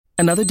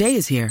Another day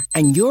is here,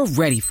 and you're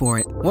ready for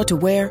it. What to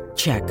wear?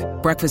 Check.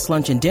 Breakfast,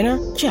 lunch, and dinner?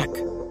 Check.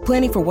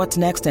 Planning for what's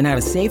next and how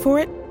to save for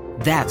it?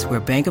 That's where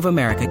Bank of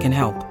America can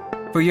help.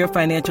 For your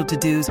financial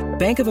to-dos,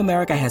 Bank of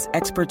America has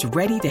experts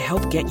ready to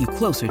help get you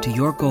closer to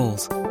your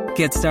goals.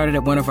 Get started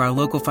at one of our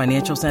local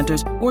financial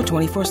centers or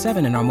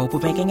 24/7 in our mobile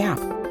banking app.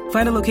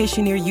 Find a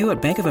location near you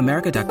at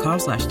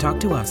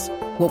bankofamerica.com/talktous.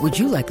 What would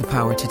you like the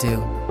power to do?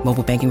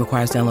 Mobile banking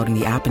requires downloading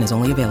the app and is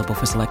only available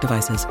for select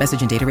devices.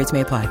 Message and data rates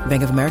may apply.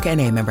 Bank of America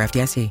N.A., member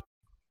FDIC.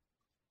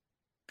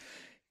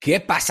 ¿Qué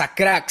pasa,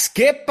 cracks?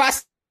 ¿Qué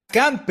pasa,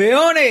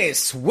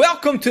 campeones?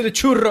 Welcome to the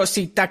Churros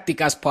y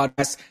Tácticas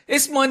podcast.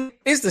 It's Monday,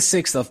 it's the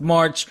 6th of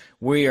March.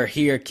 We are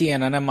here,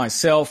 Kian and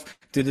myself,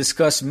 to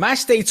discuss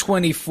match day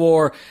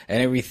 24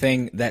 and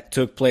everything that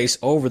took place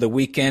over the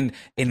weekend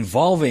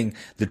involving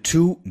the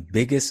two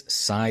biggest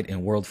side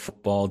in world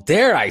football.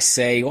 Dare I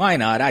say, why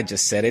not? I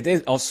just said it.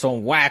 It's also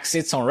on wax.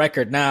 It's on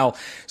record now.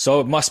 So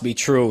it must be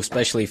true,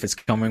 especially if it's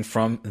coming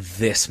from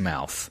this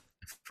mouth.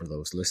 For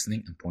those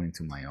listening, I'm pointing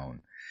to my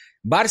own.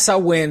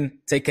 Barça win,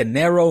 take a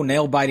narrow,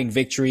 nail-biting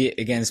victory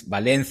against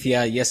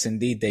Valencia. Yes,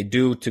 indeed, they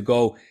do, to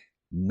go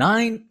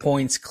 9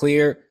 points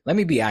clear. Let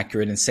me be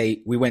accurate and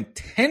say we went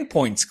 10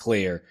 points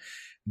clear.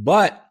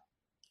 But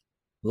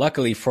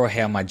luckily for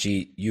Real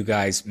Madrid, you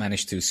guys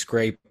managed to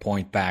scrape a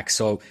point back.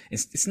 So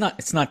it's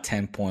not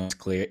 10 points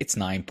clear. It's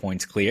 9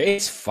 points clear.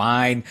 It's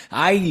fine.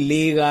 Hay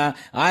liga.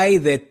 Hay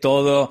de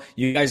todo.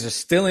 You guys are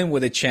still in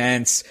with a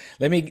chance.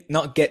 Let me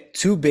not get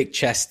too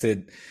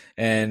big-chested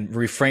and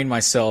refrain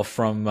myself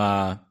from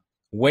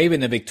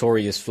waving the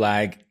victorious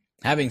flag.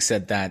 Having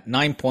said that,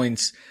 9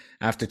 points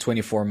after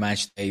 24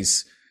 match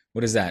days.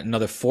 What is that?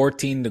 Another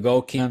 14 to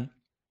go, Kian?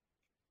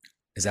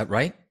 Is that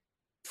right?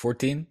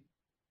 14?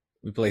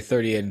 We play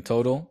 38 in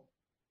total?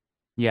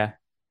 Yeah.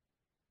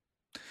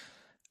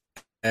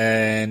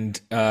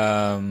 And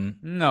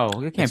no,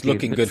 it can't it's be.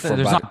 Looking good for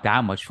There's not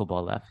that much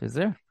football left, is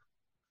there?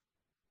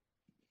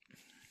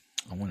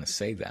 I want to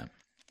say that.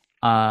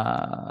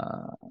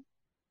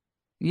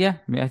 Yeah,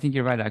 I think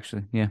you're right,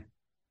 actually. Yeah.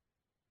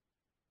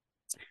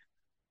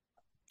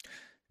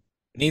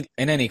 In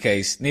any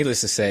case,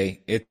 needless to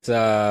say,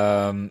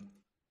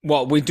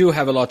 well, we do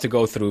have a lot to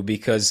go through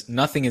because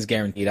nothing is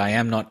guaranteed. I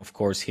am not, of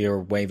course, here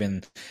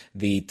waving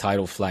the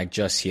title flag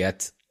just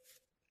yet.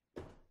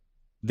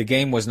 The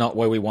game was not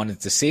what we wanted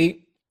to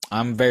see.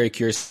 I'm very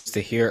curious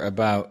to hear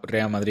about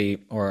Real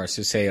Madrid, or I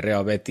should say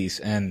Real Betis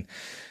and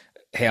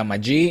Real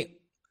Madrid.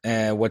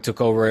 What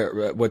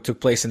took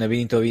place in the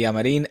Benito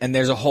Villamarin, and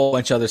there's a whole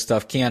bunch of other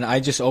stuff. Kian,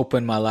 I just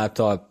opened my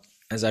laptop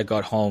as I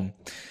got home,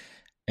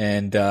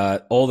 and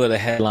all of the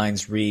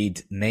headlines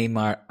read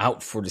Neymar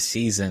out for the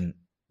season.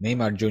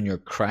 Neymar Jr.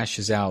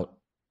 crashes out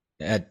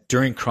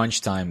during crunch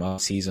time of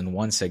season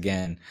once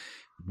again.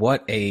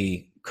 What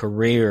a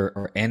career,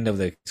 or end of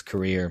the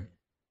career,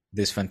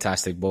 this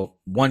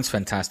once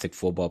fantastic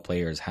football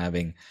player is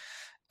having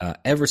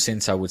ever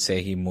since, I would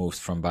say, he moved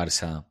from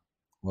Barca.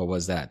 What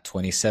was that?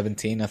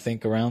 2017, I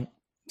think, around,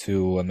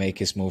 to make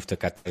his move to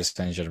Qatar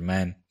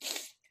Saint-Germain.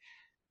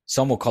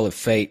 Some will call it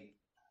fate.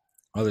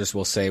 Others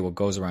will say what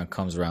goes around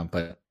comes around.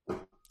 But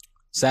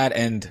sad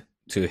end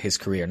to his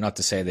career. Not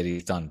to say that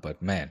he's done,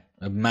 but man,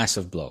 a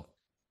massive blow.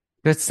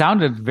 That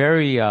sounded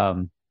very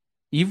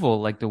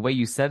evil, like the way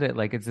you said it.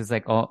 Like it's just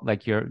like, oh,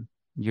 like you're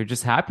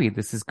just happy.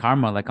 This is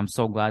karma. Like I'm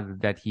so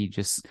glad that he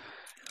just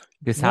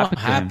this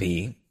happened. Not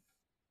happy.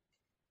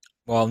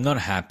 Well, not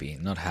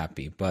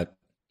happy, but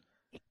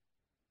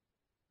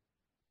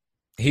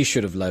he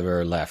should have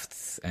never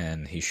left,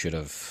 and he should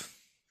have.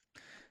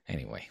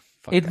 Anyway,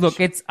 I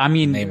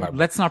mean, Neymar,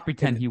 let's not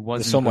pretend he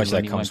wasn't so much good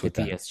when that comes with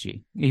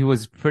PSG. He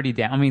was pretty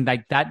damn. I mean,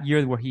 like that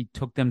year where he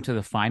took them to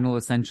the final,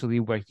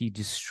 essentially, where he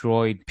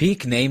destroyed.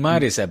 Peak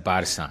Neymar is at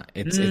Barca.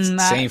 It's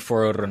same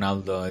for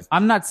Ronaldo.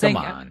 I'm not saying.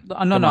 Come No.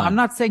 on. I'm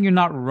not saying you're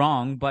not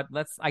wrong, but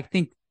I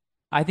think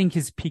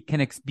his peak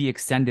can be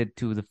extended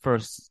to the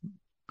first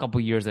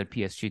couple years at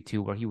PSG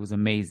too, where he was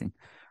amazing.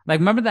 Like,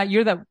 remember that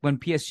year that when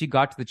PSG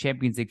got to the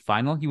Champions League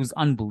final, he was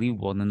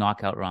unbelievable in the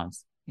knockout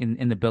rounds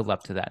in the build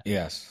up to that.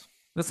 Yes.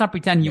 Let's not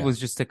pretend he was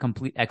just a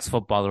complete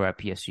ex-footballer at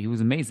PSG. He was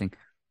amazing.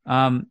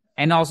 And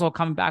also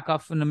coming back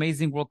off an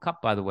amazing World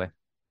Cup, by the way,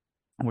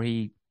 where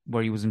he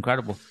was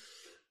incredible.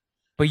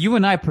 But you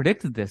and I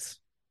predicted this.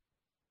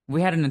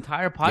 We had an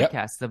entire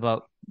podcast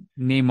about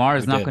Neymar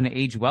is not going to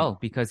age well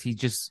because he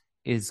just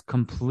is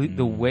complete.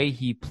 The way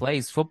he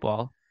plays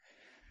football,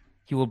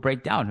 he will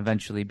break down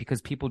eventually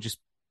because people just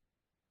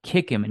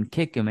kick him and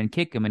kick him and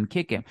kick him and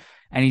kick him.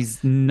 And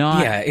he's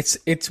not. Yeah, it's.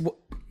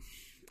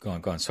 Go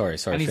on. Sorry.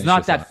 And he's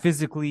not that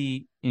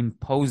physically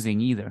imposing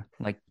either.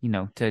 Like,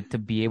 to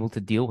be able to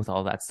deal with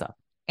all that stuff.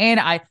 And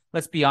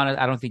let's be honest,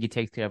 I don't think he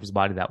takes care of his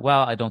body that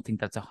well. I don't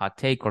think that's a hot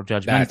take or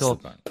judgmental.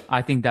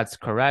 I think that's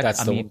correct.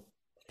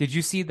 Did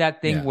you see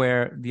that thing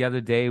where the other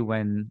day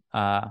when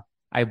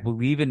I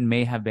believe it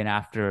may have been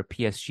after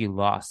PSG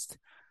lost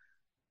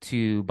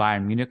to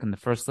Bayern Munich in the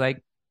first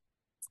leg,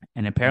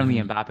 And apparently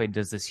Mbappe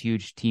does this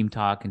huge team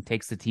talk and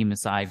takes the team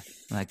aside.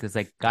 Like, it's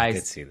like, I did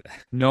guys, see that.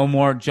 no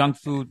more junk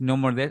food, no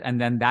more this. And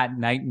then that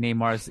night,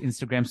 Neymar's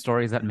Instagram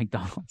stories at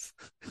McDonald's.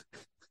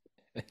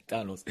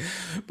 McDonald's.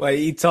 But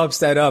he tops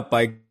that up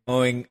by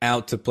going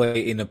out to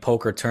play in a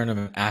poker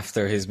tournament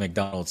after his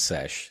McDonald's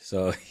sesh.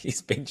 So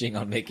he's binging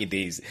on Mickey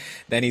D's.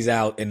 Then he's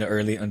out in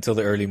the until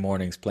the early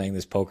mornings playing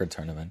this poker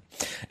tournament.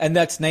 And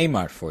that's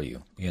Neymar for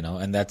you, you know,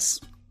 and that's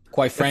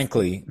quite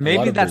frankly,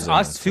 maybe that's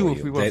Brazilians us too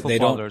if we were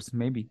footballers.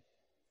 Maybe.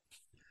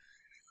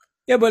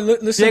 Yeah, but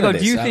listen, Diego, to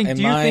this. do you think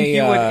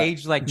you would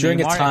age like during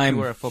Neymar a time if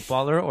you were a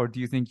footballer, or do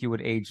you think you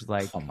would age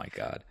like oh my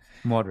God,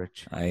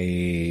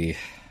 Modric?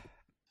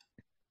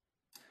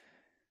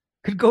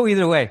 Could go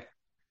either way.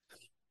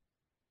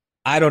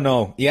 I don't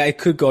know. Yeah, it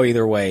could go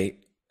either way.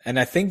 And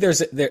I think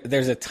there's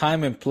a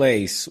time and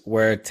place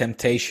where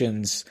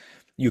temptations,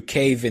 you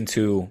cave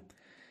into,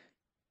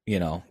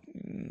 you know,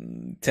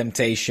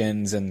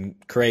 temptations and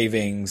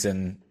cravings,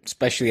 and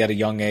especially at a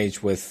young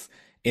age with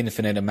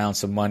infinite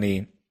amounts of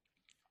money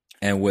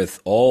and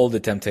with all the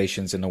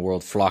temptations in the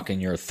world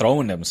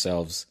throwing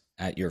themselves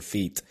at your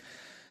feet.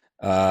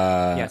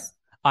 Yes.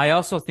 I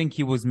also think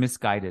he was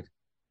misguided.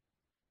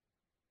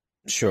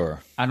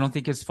 Sure. I don't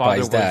think his father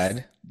was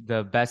dad.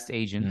 The best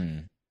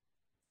agent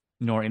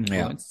nor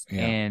influence.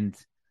 Yeah. And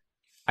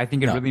I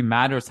think it really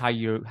matters how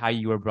you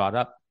were brought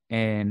up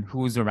and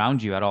who's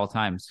around you at all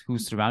times,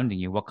 who's surrounding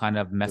you, what kind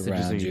of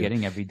messages are you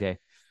getting every day.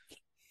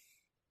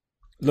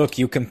 Look,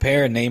 you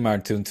compare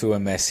Neymar to a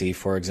Messi,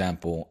 for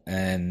example,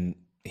 and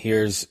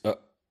here's a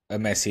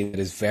Messi that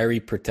is very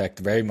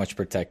much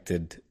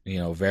protected, you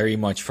know, very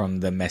much from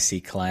the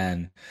Messi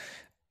clan.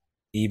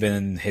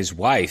 Even his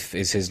wife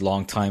is his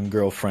longtime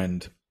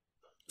girlfriend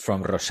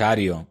from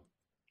Rosario.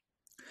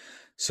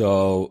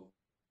 So,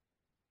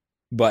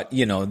 but,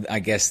 you know, I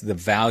guess the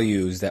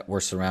values that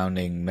were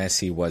surrounding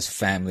Messi was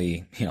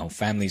family, you know,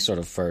 family sort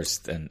of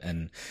first,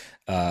 and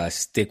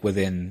stick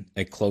within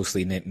a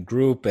closely knit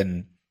group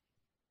and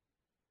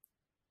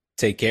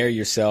take care of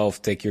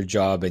yourself, take your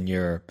job and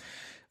your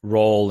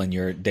role and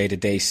your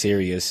day-to-day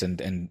serious,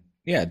 and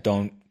yeah,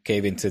 don't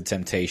give into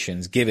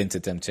temptations,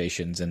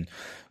 and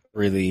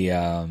really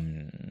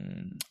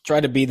try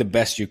to be the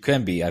best you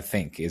can be, I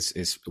think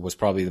was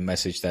probably the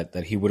message that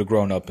he would have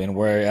grown up in.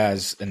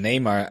 Whereas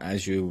Neymar,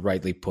 as you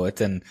rightly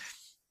put, and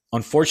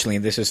unfortunately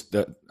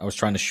I was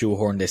trying to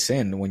shoehorn this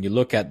in, when you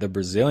look at the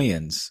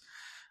Brazilians,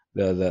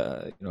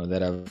 the you know,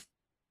 that have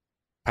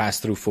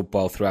passed through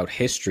football throughout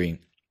history,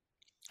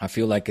 I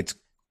feel like it's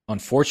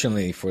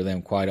unfortunately for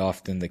them quite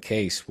often the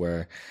case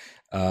where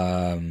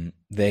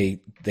they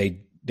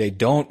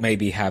don't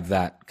maybe have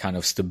that kind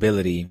of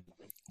stability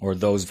or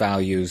those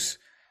values.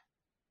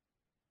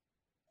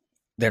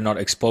 They're not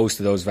exposed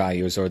to those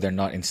values, or they're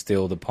not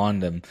instilled upon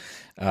them.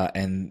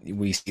 And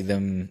we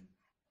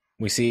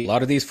see a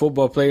lot of these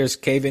football players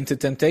cave into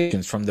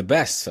temptations from the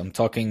best. I'm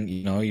talking,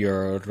 you know,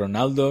 your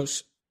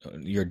Ronaldos,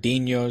 your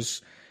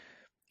Dinos,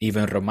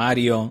 even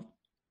Romario.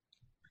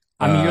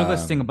 I mean, you're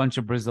listing a bunch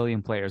of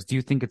Brazilian players. Do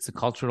you think it's a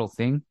cultural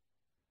thing?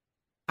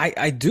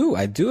 I do.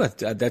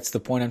 That's the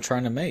point I'm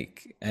trying to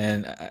make.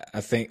 And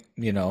I think,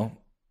 you know,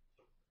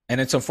 and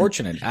it's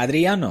unfortunate.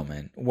 Adriano,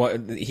 man,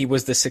 he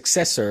was the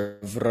successor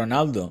of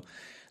Ronaldo.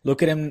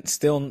 Look at him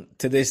still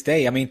to this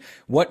day. I mean,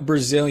 what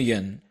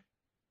Brazilian,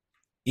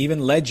 even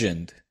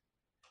legend,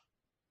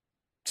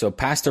 so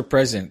past or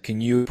present,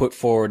 can you put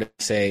forward and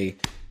say,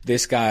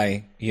 this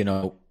guy, you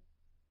know,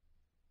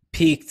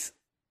 peaked?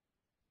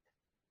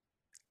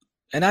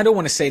 And I don't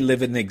want to say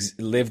lived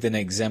an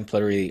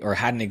exemplary or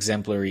had an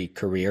exemplary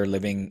career,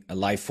 living a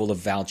life full of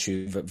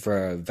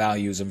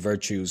values and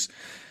virtues.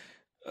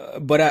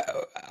 But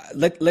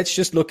let's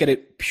just look at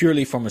it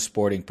purely from a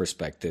sporting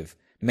perspective.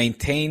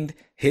 Maintained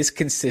his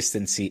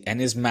consistency and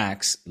his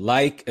max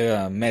like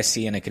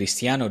Messi and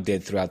Cristiano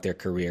did throughout their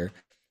career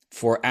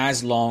for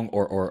as long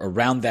or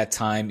around that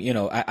time. You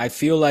know, I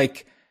feel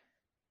like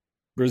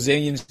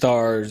Brazilian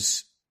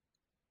stars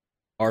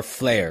are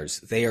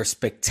flares. They are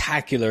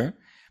spectacular,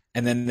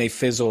 and then they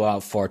fizzle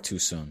out far too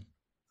soon.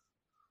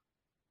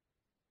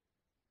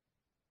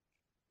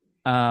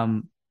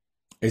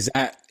 Is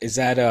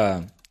that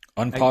a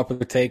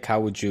unpopular take?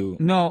 How would you?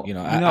 No, you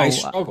know, no.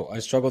 I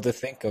struggle to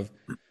think of.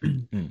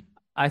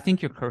 I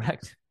think you're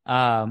correct.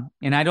 And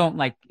I don't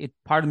like it.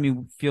 Part of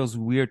me feels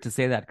weird to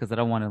say that because I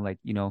don't want to, like,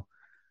 you know,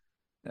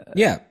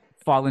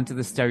 fall into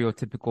the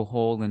stereotypical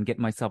hole and get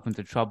myself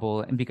into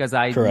trouble. And because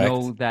I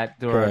know that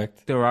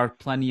there are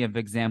plenty of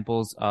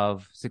examples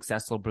of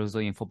successful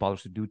Brazilian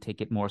footballers who do take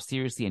it more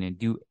seriously and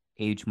do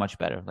age much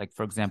better. Like,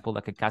 for example,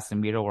 like a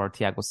Casemiro or a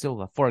Thiago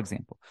Silva, for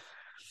example.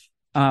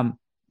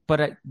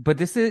 But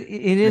this is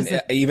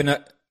even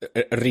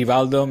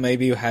Rivaldo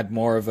maybe had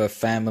more of a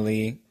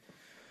family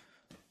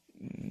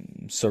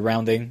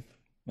surrounding.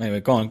 Anyway,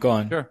 go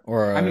on. Sure.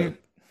 Or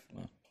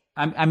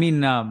I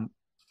mean,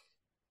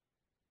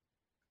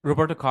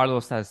 Roberto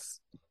Carlos has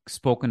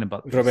spoken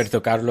about this.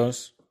 Roberto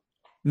Carlos.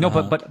 No,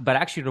 but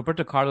actually,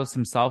 Roberto Carlos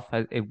himself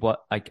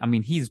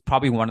he's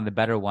probably one of the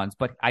better ones,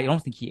 but I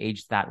don't think he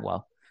aged that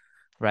well,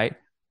 right?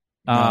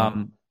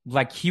 No.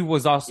 like he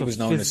was also He was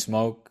known to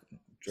smoke,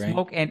 drink.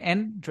 smoke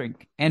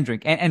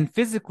and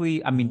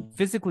physically, I mean,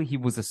 physically he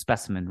was a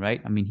specimen,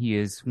 right? I mean, he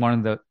is one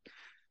of the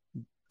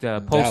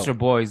No poster doubt.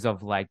 boys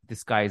of like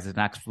this guy is an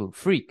absolute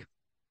freak.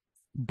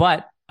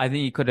 But I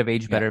think he could have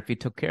aged better Yeah. if he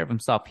took care of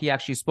himself. He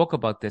actually spoke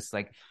about this,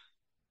 like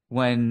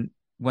when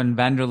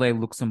Vanderlei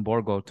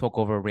Luxemburgo took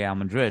over Real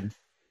Madrid.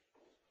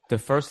 The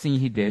first thing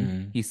he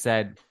did, he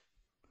said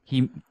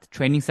he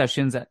training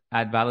sessions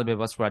at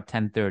Valdebebas were at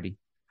 10:30.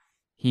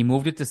 He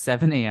moved it to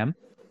 7 a.m.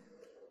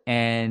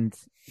 and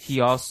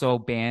he also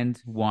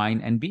banned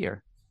wine and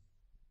beer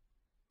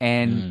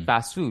and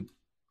fast food.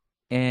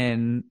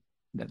 And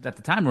at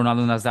the time,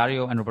 Ronaldo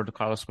Nazario and Roberto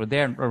Carlos were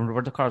there. And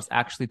Roberto Carlos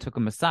actually took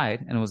him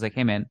aside and was like,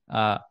 "Hey, man,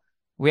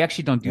 we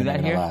actually don't do You're not that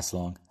gonna here." last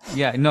long.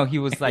 Yeah, no, he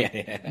was like,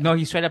 Yeah. no,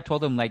 he straight up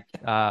told him like,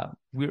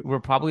 we're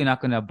probably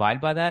not going to abide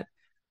by that,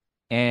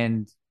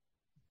 and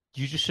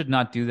you just should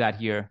not do that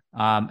here.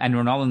 And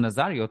Ronaldo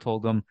Nazario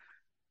told him,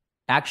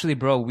 actually,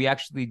 bro, we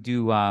actually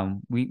do.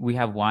 We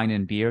have wine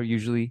and beer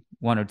usually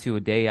one or two a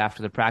day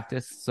after the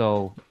practice,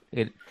 so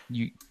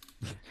you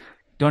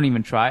don't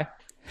even try.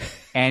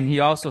 And he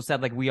also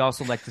said like we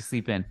also like to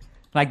sleep in.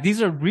 Like this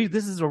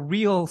is a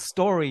real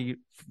story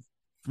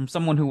from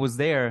someone who was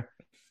there,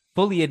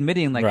 fully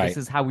admitting like this Right.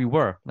 is how we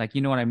were. Like,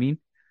 you know what I mean?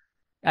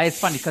 It's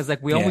funny because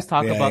like we Yeah. always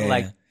talk Yeah. about Yeah.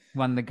 like Yeah.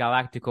 when the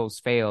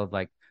Galacticos failed,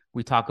 like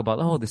we talk about,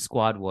 oh, the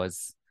squad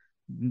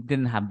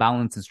didn't have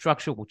balance and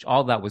structure, which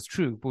all that was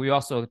true. But we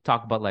also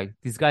talk about like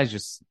these guys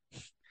just,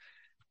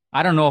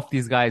 I don't know if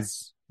these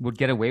guys would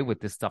get away with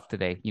this stuff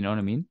today. You know what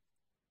I mean?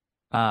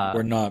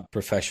 We're not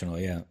professional.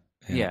 Yeah.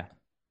 Yeah. Yeah.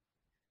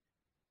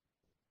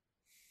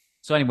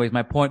 So, anyways,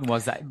 my point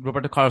was that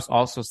Roberto Carlos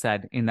also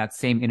said in that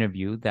same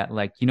interview that,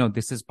 like, you know,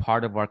 this is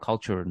part of our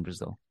culture in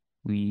Brazil.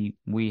 We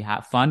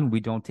have fun. We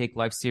don't take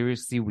life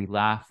seriously. We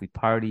laugh. We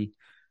party,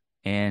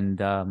 and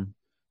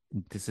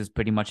this is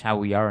pretty much how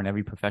we are in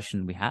every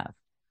profession we have.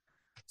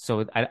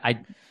 So,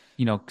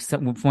 you know,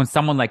 when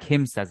someone like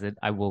him says it,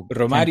 I will tend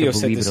to Romario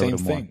said believe the it a same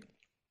little more.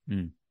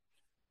 thing.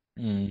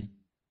 Mm.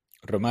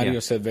 Romario Yeah.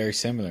 said very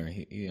similar.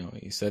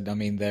 He said, I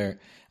mean,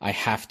 I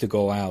have to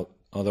go out,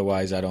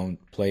 otherwise I don't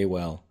play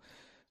well.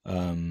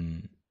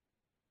 And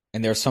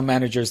there are some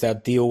managers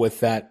that deal with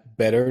that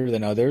better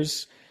than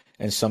others,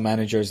 and some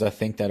managers I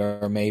think that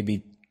are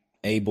maybe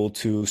able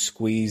to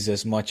squeeze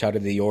as much out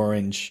of the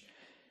orange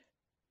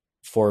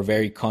for a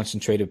very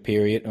concentrated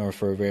period or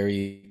for a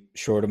very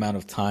short amount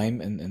of time,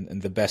 and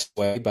the best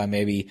way by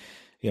maybe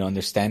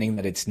understanding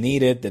that it's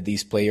needed, that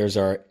these players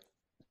are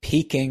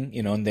peaking,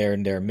 in their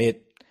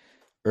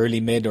early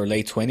mid or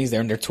late 20s.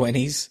 They're in their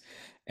 20s,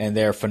 and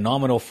they're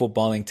phenomenal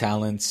footballing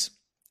talents.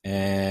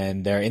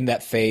 And they're in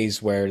that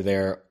phase where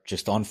they're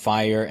just on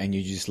fire, and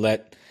you just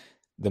let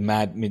the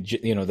mad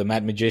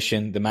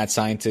magician, the mad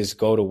scientist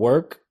go to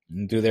work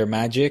and do their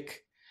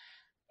magic.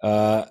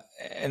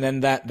 And then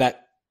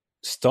that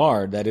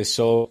star that is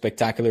so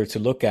spectacular to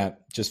look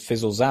at just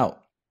fizzles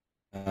out.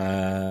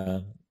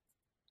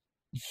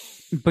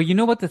 But you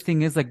know what the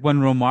thing is? Like when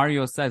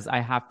Romario says, I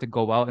have to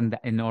go out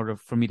in order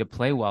for me to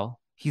play well,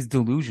 he's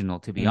delusional,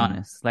 to be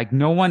honest. Like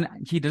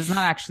he does not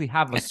actually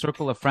have a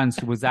circle of friends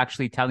who was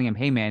actually telling him,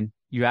 hey, man,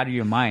 you're out of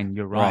your mind.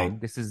 You're wrong. Right.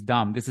 This is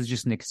dumb. This is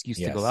just an excuse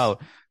to Yes. go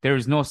out. There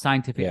is no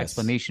scientific Yes.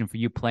 explanation for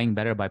you playing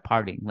better by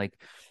partying. Like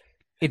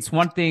it's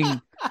one thing.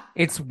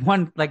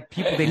 Like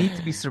people, they need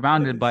to be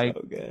surrounded by,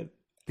 so good.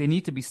 They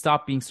need to be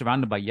stopped being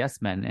surrounded by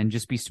yes men and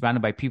just be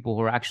surrounded by people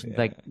who are actually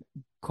like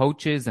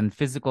coaches and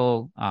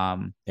physical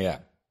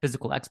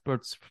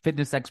experts,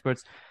 fitness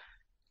experts.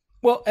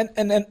 Well,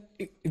 and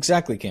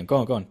exactly, Kim. Go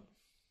on.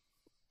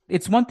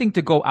 It's one thing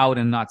to go out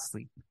and not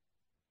sleep.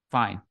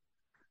 Fine.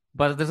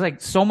 But there's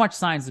like so much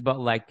science about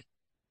like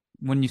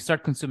when you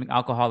start consuming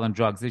alcohol and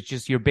drugs, it's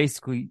just you're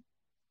basically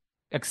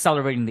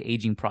accelerating the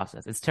aging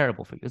process. It's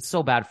terrible for you. It's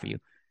so bad for you.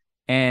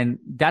 And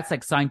that's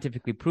like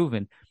scientifically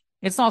proven.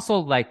 It's also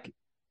like,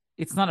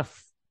 it's not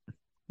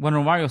when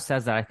Romario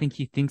says that, I think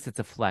he thinks it's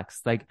a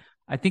flex. Like,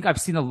 I think I've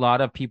seen a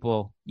lot of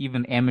people,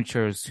 even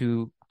amateurs,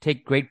 who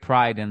take great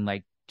pride in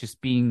like just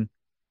taking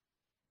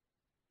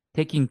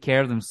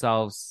care of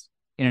themselves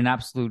in an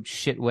absolute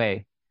shit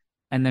way,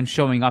 and then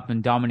showing up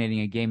and dominating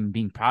a game and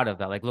being proud of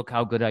that. Like, look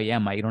how good I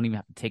am. You don't even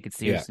have to take it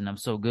seriously, and I'm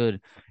so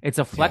good. It's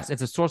a flex.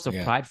 It's a source of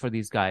pride for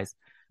these guys.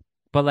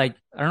 But like,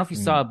 I don't know if you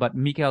saw it, but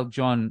Mikel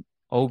John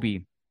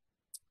Obi,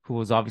 who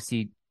was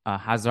obviously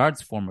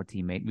Hazard's former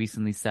teammate,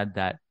 recently said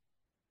that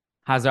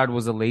Hazard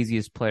was the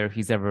laziest player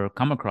he's ever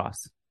come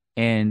across,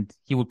 and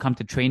he would come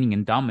to training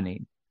and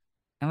dominate.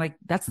 And like,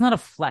 that's not a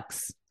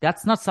flex.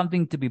 That's not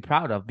something to be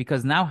proud of,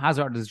 because now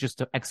Hazard is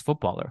just an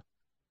ex-footballer.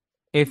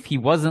 If he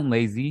wasn't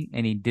lazy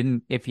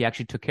and if he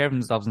actually took care of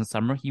himself in the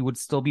summer, he would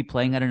still be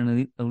playing at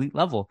an elite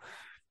level.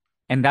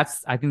 And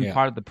that's, I think,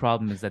 part of the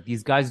problem is that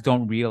these guys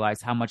don't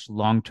realize how much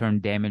long-term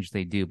damage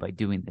they do by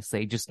doing this.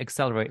 They just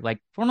accelerate. Like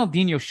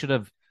Ronaldinho should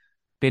have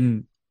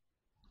been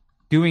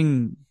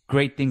doing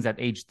great things at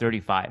age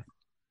 35.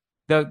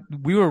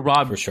 We were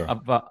robbed For sure.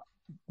 of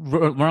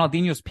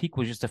Ronaldinho's peak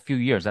was just a few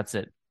years. That's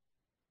it.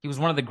 He was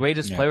one of the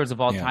greatest players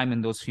of all time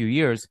in those few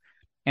years.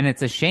 And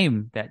it's a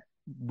shame that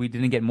we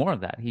didn't get more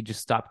of that. He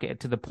just stopped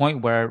to the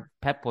point where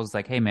Pep was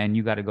like, hey, man,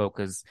 you got to go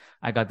because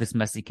I got this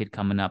Messi kid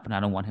coming up and I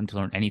don't want him to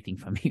learn anything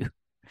from you.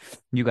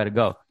 You got to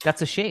go.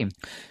 That's a shame.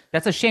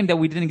 That's a shame that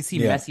we didn't see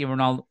Messi and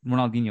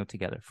Ronaldinho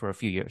together for a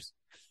few years.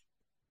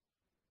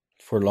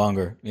 For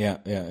longer. Yeah.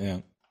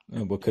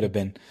 What could have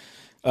been.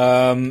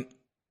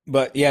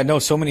 But yeah, no,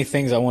 so many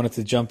things I wanted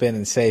to jump in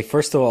and say.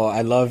 First of all,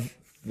 I love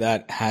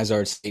that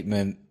Hazard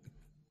statement.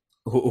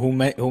 Who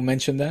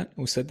mentioned that?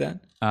 Who said that?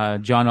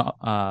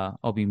 John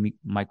Obi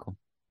Michael,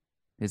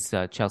 his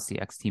Chelsea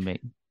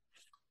ex-teammate.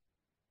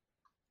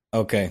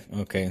 Okay.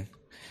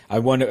 I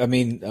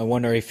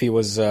wonder if he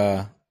was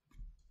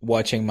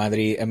watching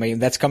Madrid. I mean,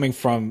 that's coming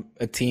from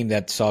a team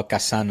that saw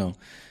Casano,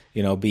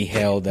 be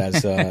hailed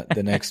as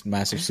the next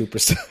massive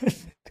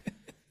superstar.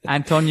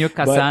 Antonio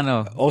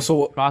Casano, but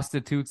also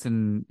prostitutes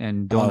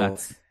and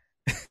donuts,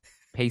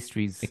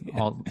 pastries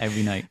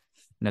every night.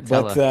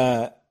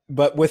 Nutella.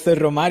 But with the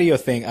Romario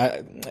thing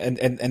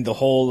and the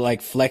whole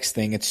like flex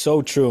thing, it's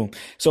so true.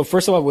 So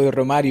first of all, with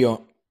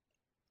Romario,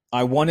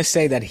 I want to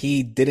say that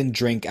he didn't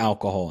drink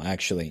alcohol.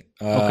 Actually,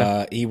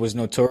 Okay. He was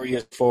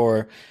notorious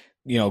for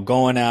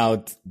going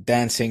out,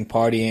 dancing,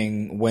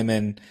 partying,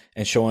 women,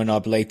 and showing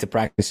up late to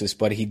practices.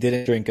 But he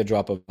didn't drink a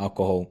drop of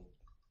alcohol.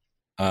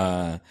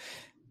 That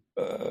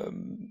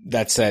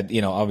said,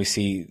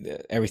 obviously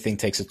everything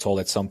takes a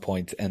toll at some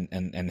point,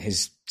 and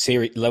his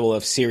level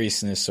of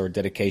seriousness or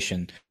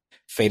dedication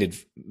faded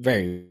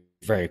very,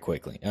 very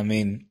quickly. I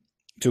mean,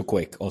 too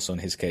quick also in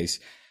his case.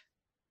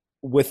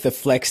 With the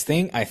flex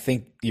thing, I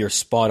think you're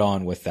spot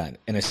on with that.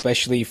 And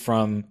especially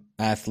from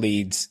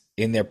athletes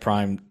in their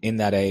prime, in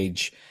that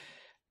age.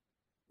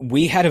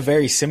 We had a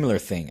very similar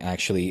thing,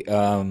 actually.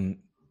 When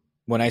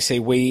I say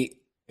we,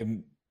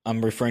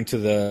 I'm referring to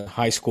the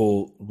high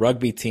school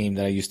rugby team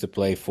that I used to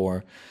play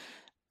for.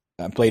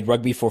 I played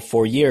rugby for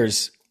 4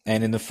 years.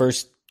 And in the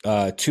first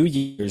 2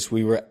 years,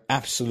 we were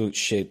absolute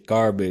shit,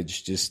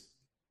 garbage, just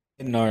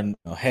getting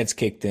our heads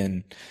kicked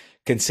in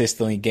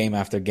consistently game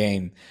after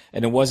game.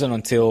 And it wasn't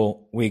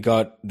until we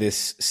got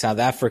this South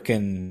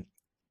African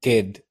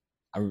kid,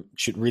 I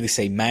should really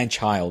say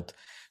man-child,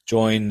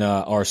 join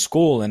our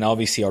school and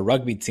obviously our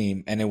rugby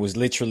team. And it was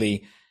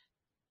literally,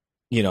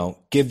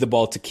 give the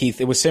ball to Keith.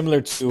 It was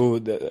similar to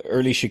the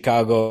early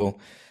Chicago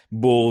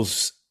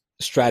Bulls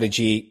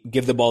strategy,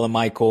 give the ball to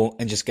Michael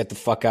and just get the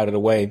fuck out of the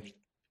way.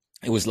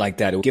 It was like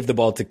that. It would give the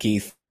ball to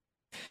Keith,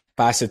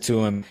 pass it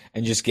to him,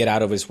 and just get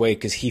out of his way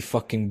because he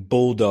fucking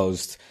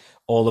bulldozed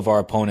all of our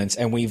opponents.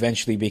 And we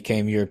eventually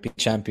became European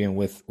champion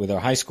with our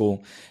high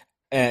school.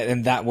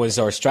 And that was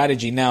our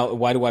strategy. Now,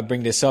 why do I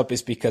bring this up?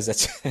 Is because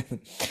that's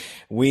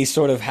we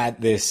sort of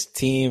had this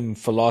team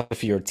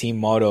philosophy or team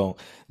motto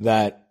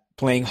that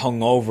playing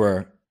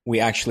hungover, we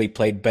actually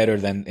played better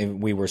than if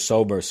we were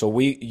sober. So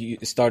we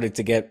started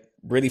to get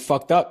really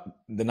fucked up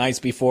the nights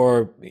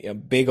before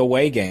big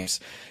away games,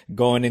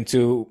 going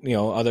into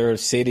other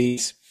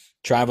cities,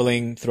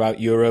 traveling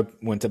throughout Europe,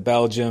 went to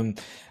Belgium,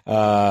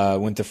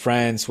 went to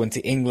France, went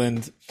to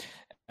England,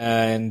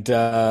 and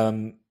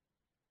the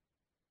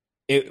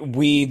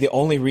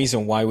only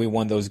reason why we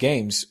won those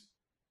games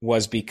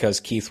was because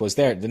Keith was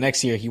there. The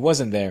next year he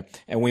wasn't there,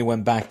 and we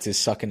went back to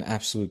sucking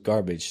absolute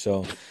garbage.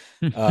 So,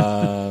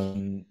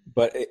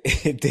 but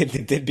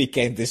it did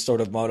became this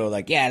sort of motto,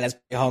 like, yeah, let's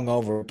be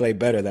hungover, play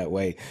better that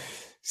way.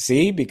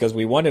 See, because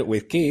we won it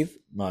with Keith.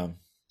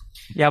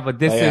 Yeah, but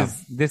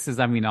this is,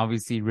 I mean,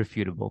 obviously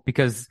refutable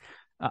because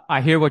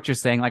I hear what you're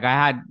saying. Like I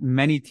had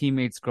many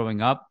teammates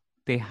growing up,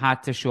 they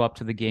had to show up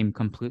to the game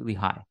completely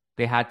high.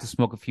 They had to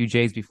smoke a few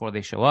J's before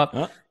they show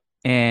up.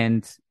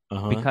 And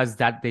because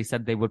that they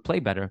said they would play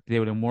better, they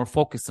were more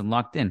focused and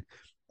locked in.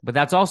 But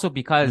that's also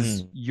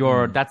because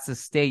that's the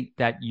state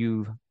that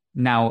you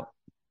now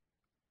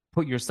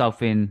put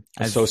yourself in.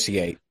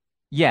 Associate.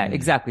 Yeah,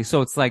 exactly.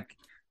 So it's like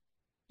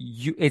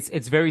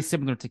it's very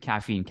similar to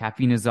caffeine.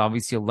 Caffeine is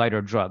obviously a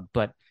lighter drug,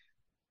 but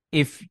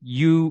if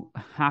you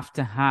have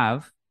to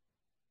have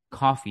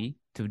coffee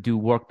to do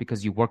work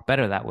because you work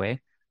better that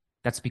way,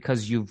 that's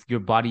because your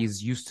body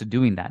is used to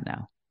doing that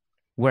now.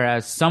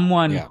 Whereas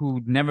someone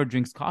who never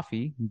drinks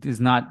coffee is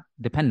not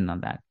dependent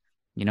on that,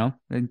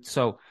 And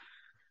so,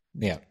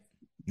 yeah.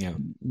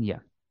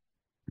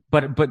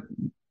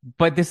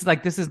 But this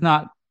is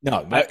not.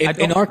 No,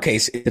 in our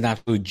case, it's an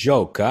absolute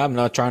joke. I'm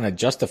not trying to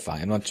justify.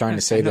 I'm not trying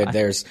to say that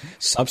there's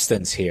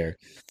substance here.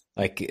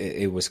 Like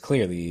it was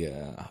clearly,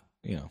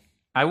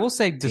 I will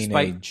say,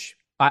 despite.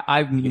 I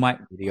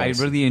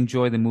really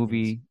enjoy the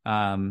movie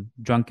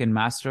Drunken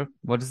Master.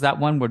 What is that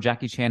one where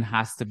Jackie Chan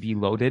has to be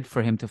loaded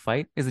for him to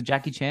fight? Is it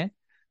Jackie Chan?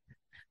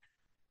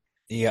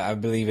 Yeah, I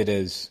believe it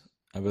is.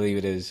 I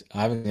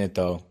haven't seen it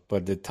though,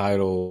 but the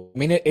title. I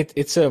mean,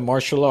 it's a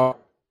martial art.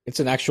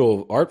 It's an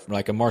actual art,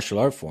 like a martial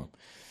art form.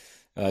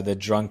 The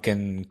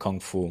drunken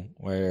kung fu,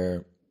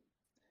 where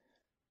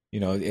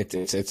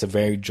it's a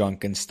very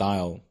drunken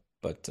style,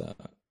 but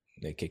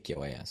they kick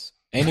your ass.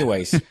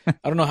 Anyways, I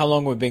don't know how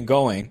long we've been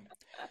going.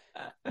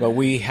 But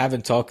we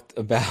haven't talked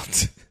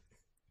about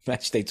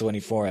Match Day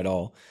 24 at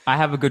all. I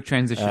have a good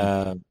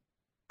transition.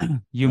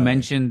 You All right,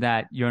 mentioned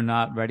that you're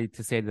not ready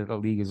to say that the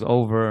league is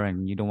over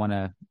and you don't want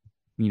to,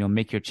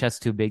 make your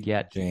chest too big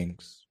yet.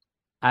 James.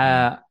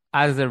 Mm.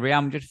 As a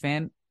Real Madrid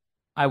fan,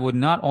 I would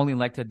not only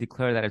like to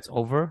declare that it's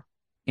over.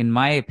 In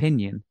my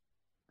opinion,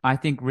 I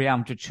think Real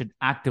Madrid should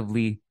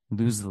actively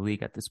lose the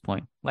league at this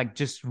point. Like,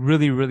 just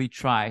really, really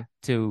try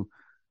to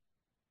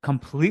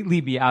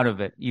completely be out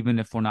of it, even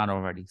if we're not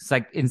already. It's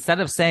like, instead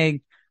of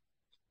saying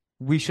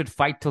we should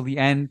fight till the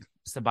end,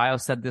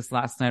 Ceballos said this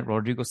last night,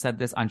 Rodrigo said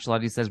this,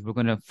 Ancelotti says we're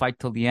going to fight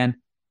till the end.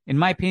 In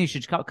my opinion, you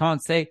should come out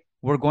and say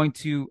we're going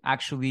to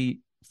actually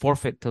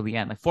forfeit till the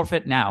end. Like,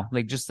 forfeit now.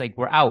 Like, just like,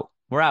 we're out.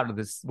 We're out of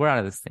this. We're out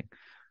of this thing.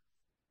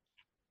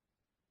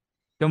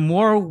 The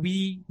more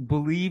we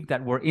believe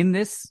that we're in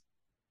this,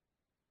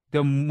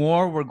 the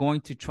more we're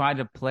going to try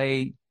to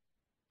play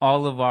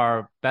all of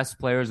our best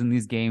players in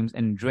these games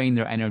and drain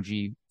their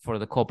energy for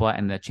the Copa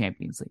and the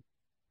Champions League.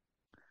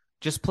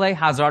 Just play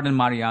Hazard and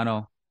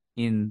Mariano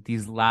in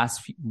these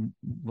last few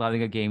La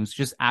Liga games.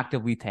 Just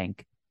actively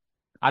tank.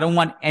 I don't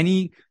want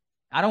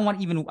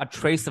even a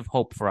trace of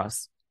hope for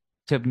us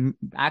to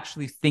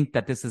actually think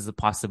that this is a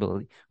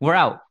possibility. We're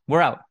out.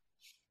 We're out.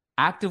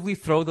 Actively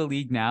throw the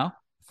league now.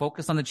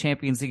 Focus on the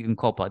Champions League and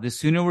Copa. The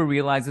sooner we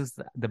realize this,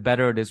 the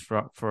better it is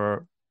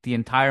for the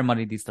entire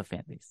Madridista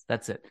fan base.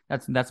 That's it.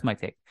 That's my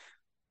take.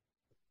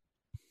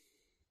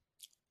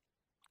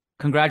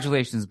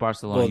 Congratulations,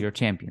 Barcelona. You're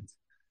champions.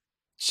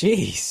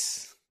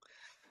 Jeez.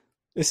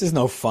 This is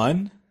no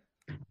fun.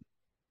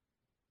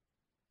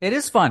 It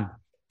is fun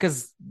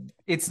because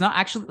it's not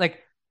actually like,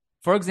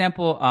 for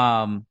example,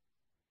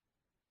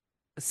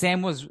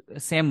 Sam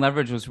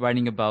Leverage was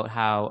writing about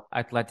how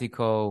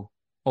Atletico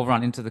over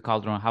on Into the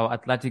Calderon, how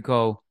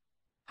Atletico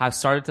have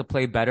started to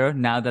play better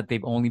now that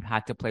they've only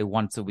had to play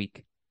once a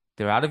week.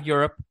 They're out of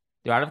Europe.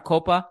 They're out of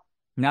Copa.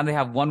 Now they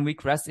have 1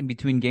 week rest in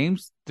between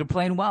games. They're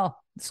playing well.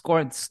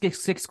 Scored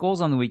six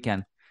goals on the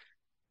weekend.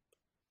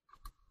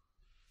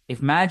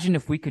 Imagine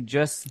if we could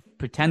just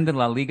pretend the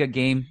La Liga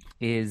game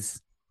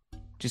is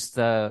just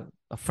a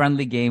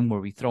friendly game where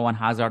we throw on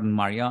Hazard and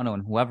Mariano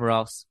and whoever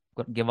else,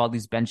 give all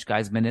these bench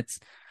guys minutes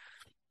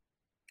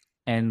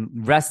and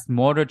rest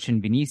Modric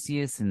and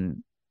Vinicius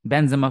and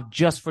Benzema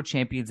just for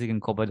Champions League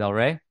and Copa del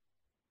Rey.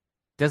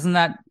 Doesn't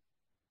that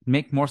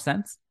make more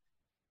sense?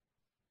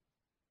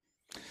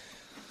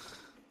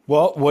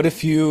 Well, what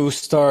if you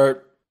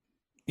start,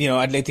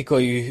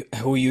 Atletico,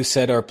 who you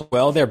said are,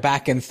 well, they're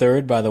back in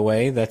third, by the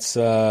way. That's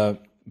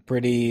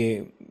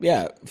pretty,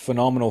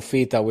 phenomenal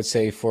feat, I would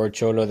say, for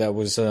Cholo that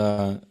was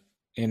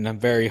in a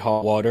very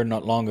hot water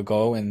not long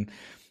ago and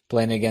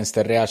playing against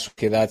the Real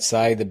Sociedad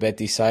side, the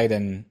Betis side,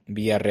 and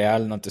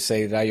Villarreal, not to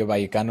say Rayo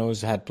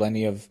Vallecano's had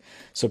plenty of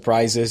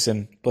surprises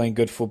and playing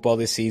good football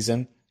this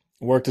season.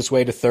 Worked its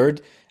way to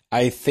third.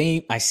 I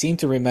seem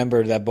to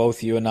remember that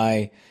both you and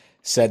I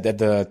said that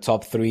the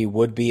top three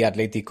would be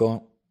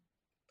Atletico,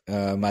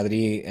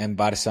 Madrid, and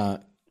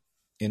Barça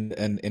in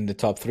the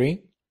top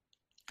three.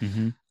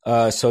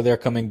 Mm-hmm. So they're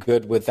coming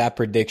good with that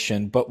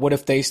prediction. But what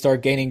if they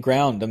start gaining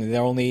ground? I mean,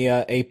 they're only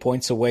 8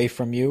 points away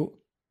from you.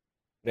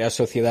 Real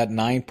Sociedad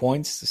 9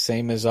 points, the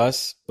same as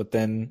us. But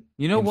then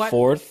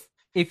fourth.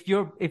 If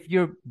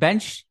your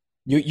bench,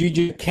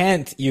 you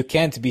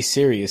can't be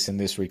serious in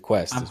this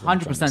request. I'm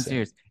 100%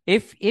 serious.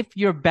 If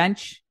your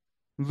bench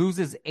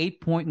loses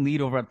 8-point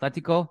lead over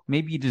Atletico,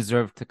 maybe you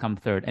deserve to come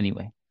third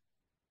anyway.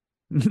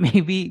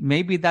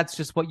 Maybe that's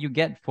just what you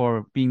get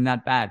for being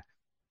that bad.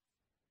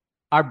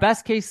 Our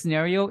best case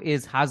scenario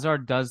is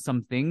Hazard does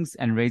some things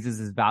and raises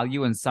his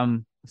value, and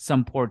some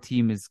poor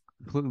team is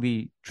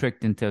completely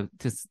tricked into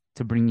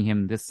bringing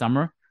him this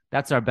summer.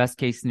 That's our best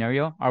case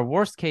scenario. Our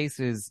worst case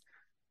is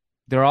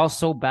they're all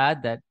so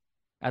bad that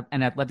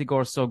and Atletico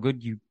are so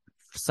good you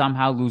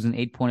somehow lose an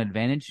 8-point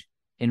advantage,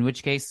 in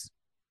which case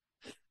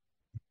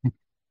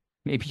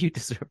maybe you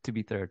deserve to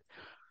be third.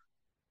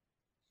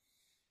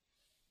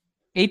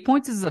 8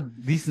 points is a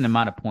decent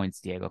amount of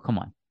points, Diego. Come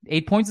on.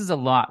 8 points is a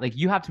lot. Like,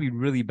 you have to be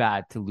really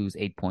bad to lose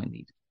 8-point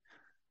lead.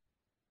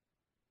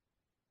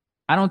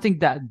 I don't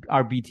think that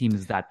our B team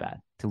is that bad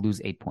to lose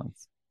 8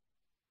 points.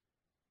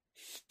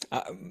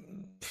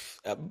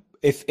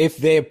 If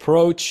they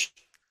approach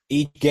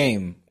each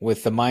game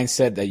with the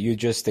mindset that you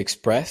just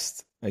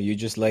expressed, that you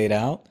just laid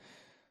out,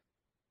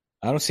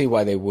 I don't see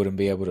why they wouldn't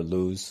be able to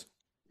lose.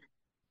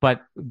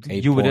 But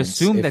you would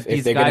assume that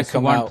these guys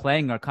who aren't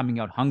playing are coming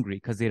out hungry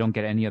because they don't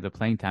get any other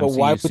playing time. But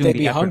why would they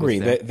be hungry?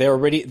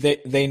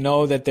 They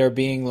know that they're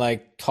being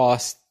like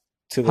tossed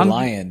to the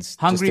lions.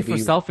 Hungry for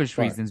selfish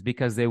reasons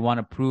because they want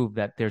to prove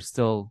that they're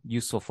still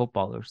useful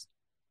footballers.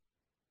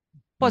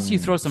 Plus, you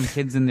throw some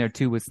kids in there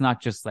too. It's not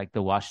just like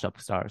the washed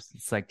up stars.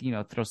 It's like,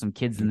 throw some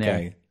kids in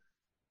there.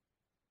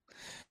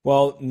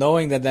 Well,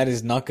 knowing that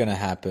is not going to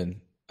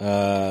happen,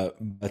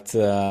 but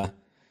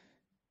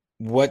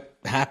what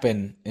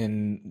happened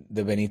in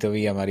the Benito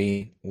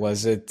Villamarín?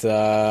 Was it...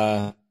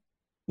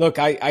 Look,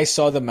 I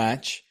saw the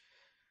match.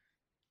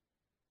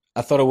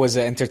 I thought it was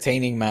an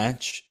entertaining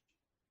match.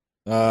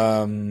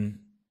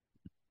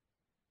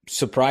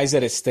 Surprised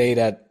that it stayed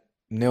at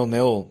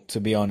 0-0, to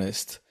be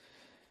honest.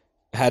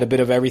 had a bit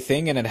of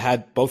everything, and it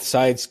had both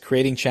sides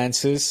creating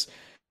chances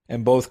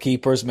and both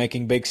keepers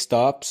making big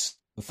stops.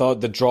 I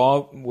thought the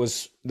draw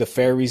was the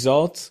fair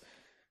result.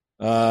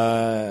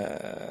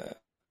 I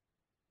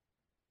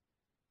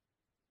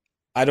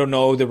don't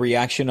know the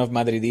reaction of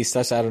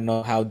Madridistas. I don't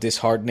know how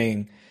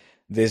disheartening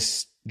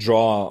this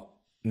draw,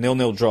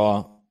 0-0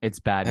 draw, It's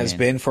bad, has man.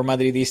 been for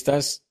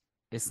Madridistas.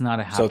 It's not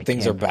a happy So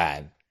things are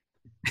bad.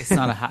 It's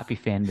not a happy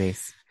fan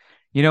base.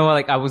 You know,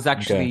 like I was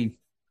actually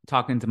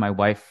talking to my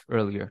wife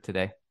earlier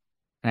today,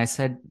 and I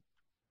said,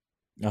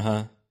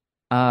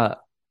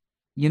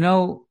 you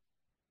know,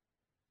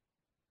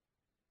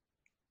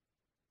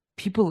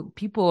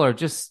 people are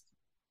just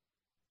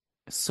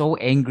so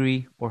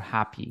angry or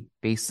happy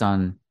based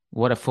on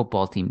what a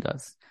football team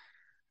does.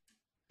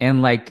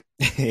 And like,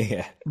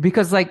 Yeah.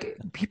 because like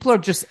people are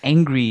just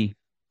angry.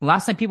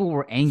 Last time people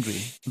were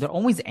angry. They're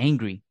always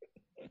angry.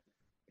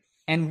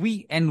 And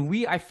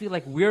I feel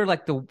like we're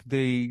like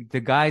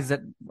the guys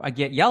that I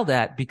get yelled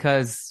at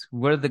because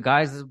we're the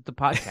guys of the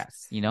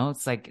podcast, you know?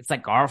 It's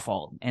like our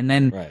fault. And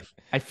then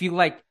I feel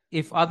like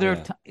if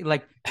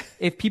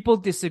if people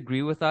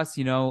disagree with us,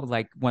 you know,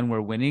 like when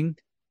we're winning,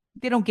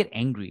 they don't get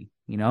angry,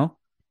 you know?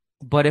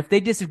 But if they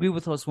disagree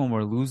with us when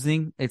we're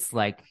losing, it's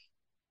like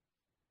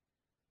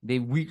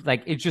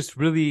it's just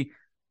really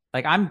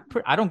like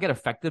I don't get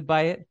affected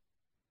by it,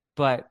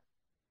 but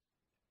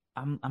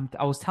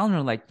I was telling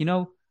her, like, you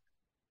know,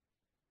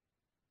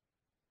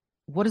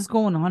 what is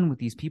going on with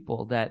these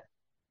people that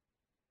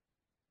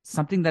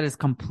something that is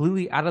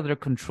completely out of their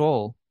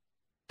control,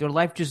 their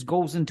life just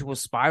goes into a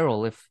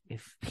spiral if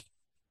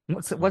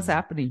what's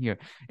happening here?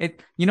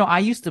 You know, I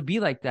used to be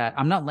like that.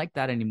 I'm not like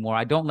that anymore.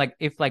 I don't like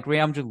if like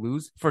Real Madrid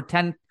lose for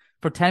 10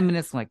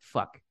 minutes, I'm like,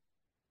 fuck.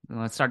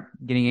 I start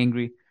getting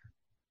angry.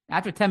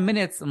 After 10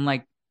 minutes, I'm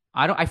like,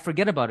 I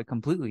forget about it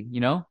completely, you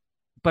know?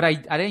 But I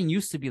didn't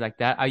used to be like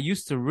that. I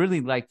used to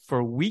really, like,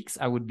 for weeks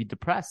I would be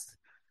depressed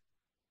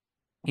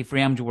if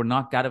Real Madrid were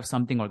knocked out of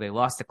something or they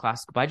lost the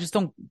Clasico. But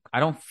I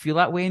don't feel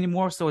that way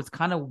anymore. So it's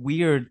kind of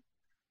weird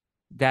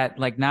that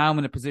like now I'm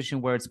in a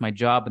position where it's my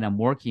job and I'm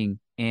working,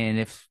 and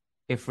if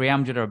Real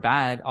Madrid are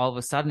bad, all of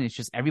a sudden it's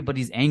just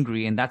everybody's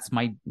angry, and that's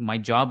my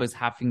job is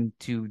having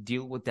to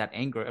deal with that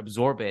anger,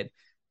 absorb it,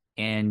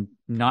 and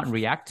not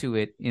react to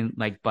it in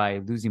like by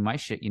losing my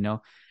shit, you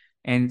know.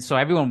 And so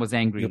everyone was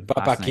angry.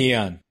 Papa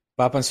Kian,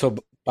 Papa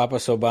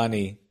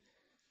Sobani,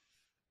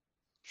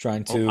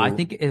 trying to. I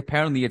think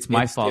apparently it's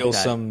my fault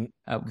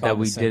that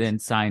we didn't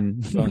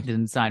sign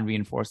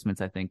reinforcements.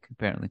 I think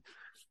apparently.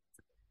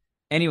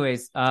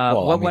 Anyways,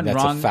 what went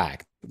wrong? That's a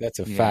fact. That's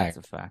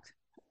a fact.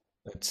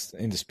 That's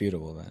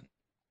indisputable, man.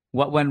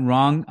 What went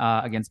wrong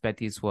against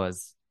Betis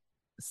was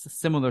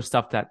similar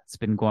stuff that's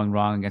been going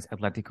wrong against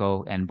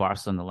Atletico and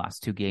Barca in the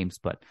last two games.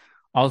 But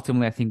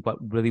ultimately, I think what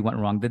really went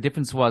wrong, the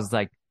difference was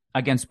like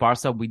against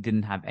Barca, we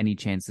didn't have any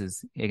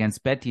chances.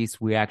 Against Betis,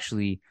 we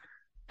actually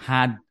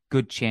had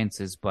good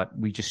chances, but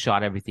we just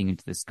shot everything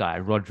into the sky.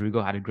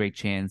 Rodrigo had a great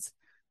chance.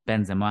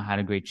 Benzema had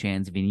a great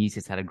chance.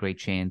 Vinicius had a great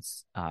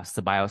chance.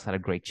 Ceballos had a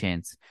great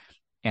chance.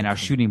 And our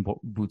shooting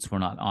boots were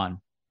not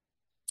on.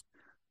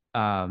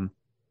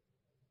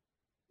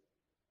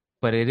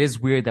 But it is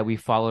weird that we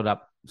followed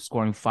up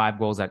scoring 5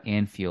 goals at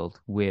Anfield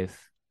with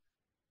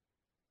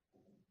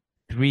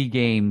 3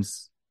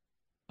 games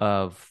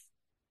of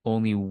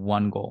only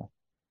 1 goal.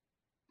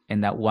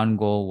 And that 1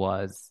 goal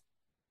was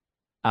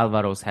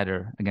Alvaro's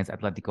header against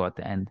Atletico at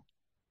the end.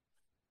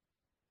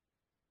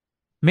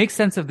 Make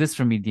sense of this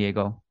for me,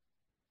 Diego.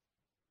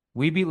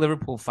 We beat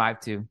Liverpool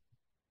 5-2.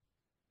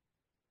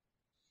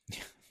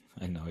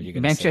 I know you're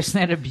gonna Manchester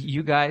United beat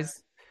you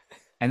guys,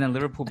 and then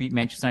Liverpool beat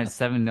Manchester United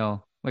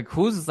 7-0. Like,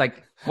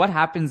 what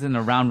happens in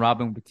a round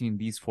robin between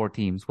these 4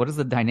 teams? What is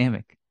the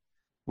dynamic?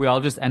 We all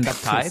just end up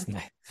tied?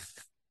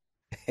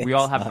 We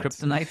all have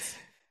kryptonites?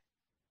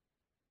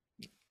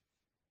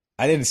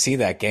 I didn't see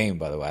that game,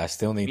 by the way. I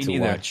still need to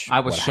watch. I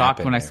was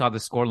shocked when I saw the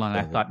scoreline.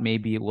 I thought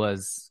maybe it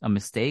was a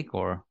mistake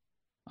or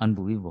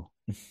unbelievable.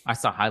 I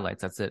saw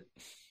highlights. That's it.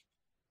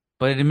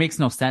 But it makes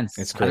no sense.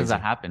 It's crazy. How does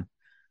that happen?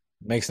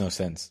 Makes no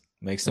sense.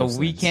 So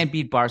we can't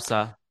beat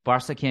Barca.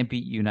 Barca can't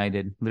beat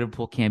United.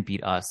 Liverpool can't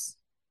beat us.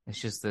 It's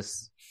just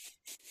this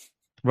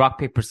rock,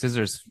 paper,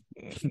 scissors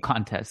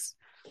contest.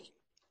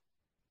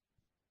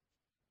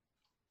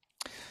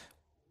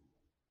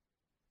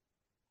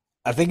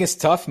 I think it's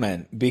tough,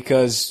 man,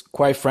 because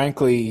quite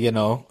frankly, you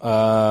know,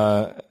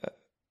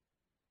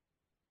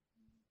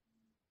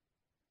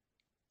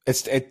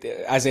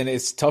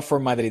 it's tough for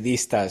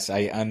Madridistas.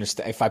 I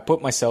understand. If I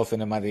put myself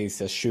in a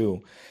Madridista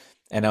shoe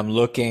and I'm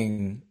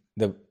looking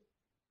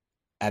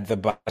at the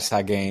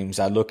Barca games,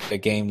 I look at a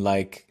game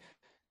like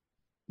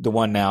the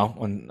one now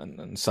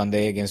on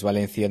Sunday against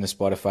Valencia in the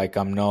Spotify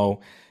Camp Nou,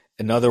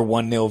 another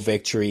 1-0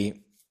 victory.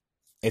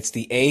 It's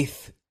the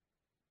 8th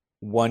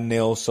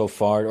 1-0 so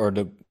far, or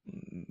the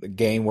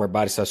game where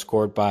Barca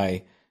scored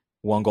by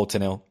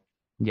 1-0.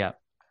 Yeah.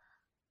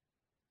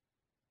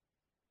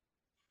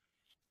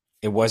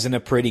 It wasn't a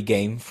pretty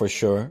game for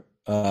sure.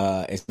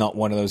 It's not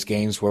one of those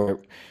games where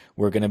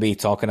we're going to be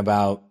talking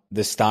about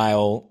the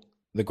style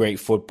the great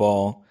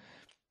football.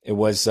 It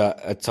was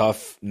a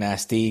tough,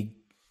 nasty,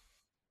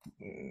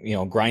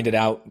 grinded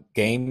out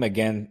game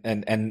again.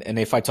 And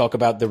if I talk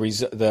about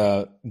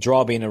the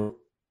draw being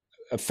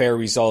a fair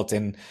result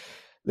in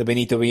the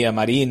Benito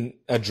Villamarin,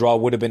 a draw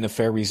would have been a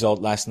fair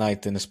result last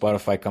night in the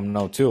Spotify Camp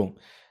Nou too.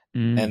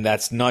 And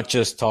that's not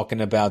just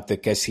talking about the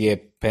Kessié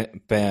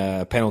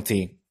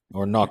penalty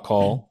or not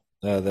call,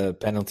 the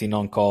penalty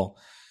non-call.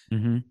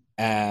 In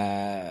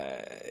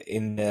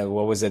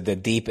the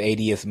deep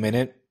 80th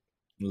minute,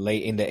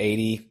 late in the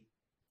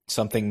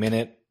 80-something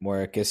minute,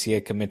 where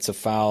Kessié commits a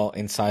foul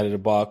inside of the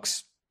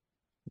box.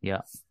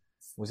 Yeah.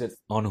 Was it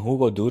on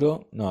Hugo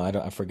Duro? No,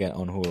 I forget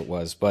on who it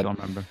was. But I don't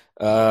remember.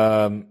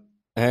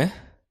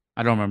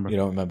 I don't remember. You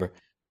don't remember.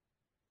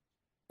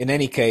 In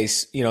any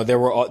case, there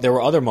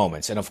were other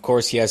moments. And of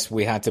course, yes,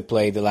 we had to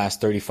play the last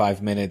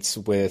 35 minutes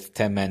with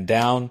 10 men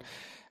down.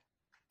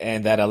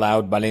 And that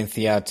allowed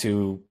Valencia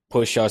to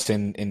push us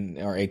in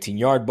our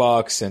 18-yard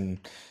box and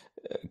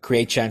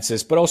create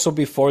chances. But also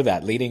before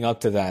that, leading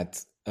up to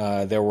that,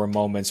 there were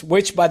moments,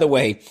 which, by the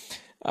way,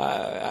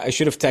 I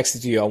should have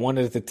texted you. I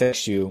wanted to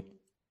text you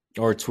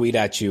or tweet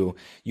at you.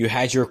 You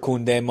had your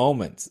Koundé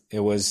moment.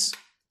 It was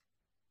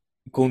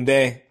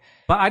Koundé.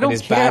 But I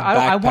don't care.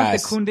 I want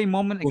the Koundé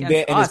moment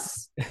against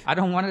us. I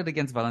don't want it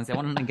against Valencia. I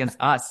want it against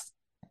us.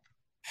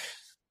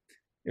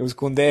 It was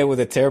Koundé with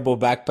a terrible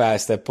back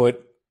pass that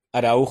put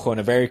Araujo in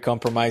a very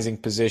compromising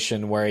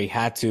position where he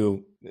had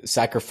to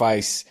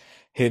sacrifice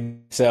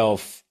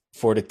himself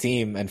for the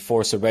team and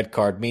force a red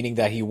card, meaning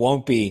that he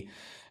won't be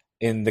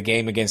in the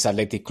game against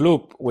Athletic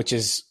Club, which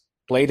is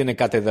played in a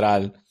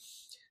Catedral.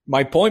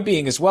 My point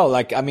being as well,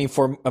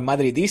 for a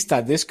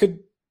Madridista, this could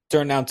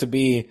turn out to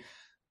be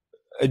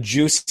a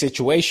juicy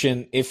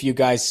situation if you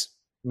guys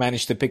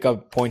manage to pick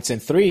up points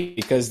in 3,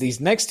 because these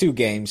next 2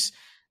 games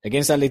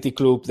against Athletic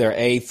Club, they're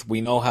 8th.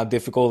 We know how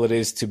difficult it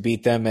is to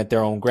beat them at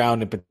their own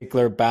ground. In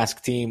particular,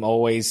 Basque team,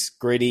 always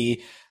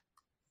gritty,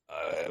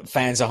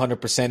 fans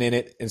 100% in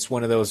it. It's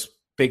one of those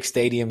big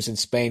stadiums in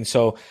Spain,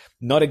 so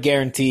not a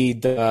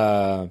guaranteed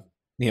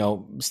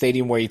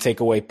stadium where you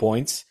take away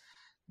points,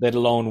 let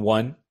alone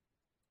 1.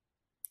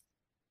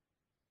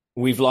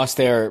 We've lost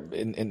there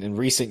in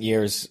recent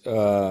years.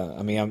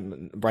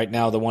 Right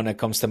now the one that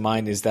comes to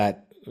mind is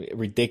that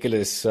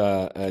ridiculous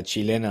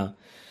Chilena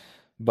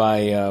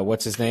by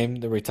what's his name,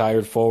 the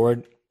retired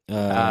forward,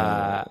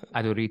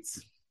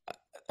 Aduriz.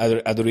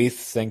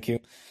 Aduriz, thank you.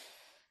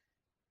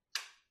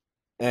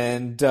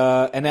 And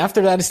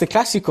after that, it's the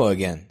Clásico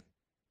again.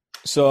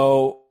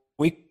 So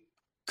we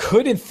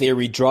could, in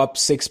theory, drop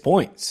 6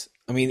 points.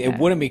 It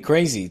wouldn't be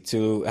crazy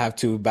to have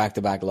 2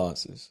 back-to-back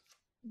losses.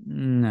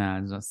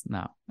 No.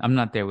 I'm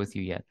not there with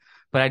you yet.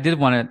 But I did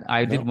want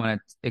to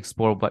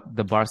explore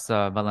the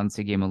Barca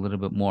Valencia game a little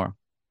bit more.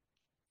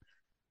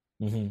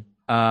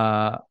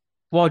 Well,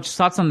 just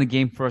thoughts on the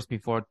game first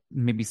before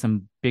maybe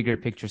some bigger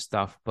picture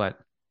stuff. But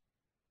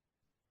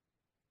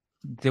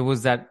there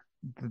was the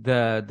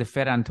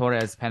Ferran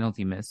Torres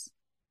penalty miss.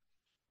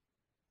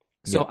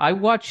 So I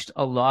watched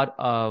a lot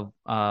of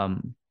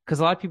because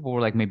a lot of people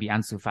were like, maybe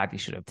Ansu Fati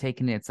should have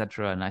taken it,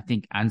 etc. And I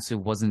think Ansu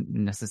wasn't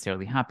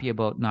necessarily happy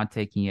about not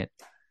taking it.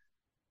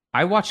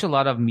 I watched a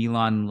lot of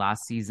Milan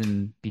last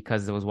season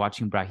because I was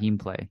watching Brahim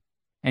play.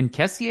 And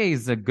Kessié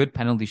is a good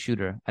penalty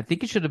shooter. I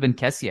think it should have been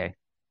Kessié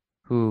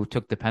who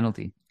took the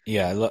penalty.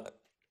 Yeah. A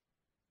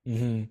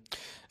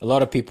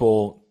lot of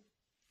people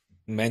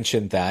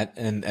mentioned that,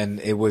 and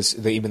it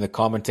was even the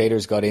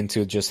commentators got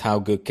into just how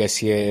good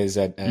Kessié is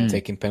at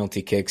taking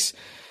penalty kicks.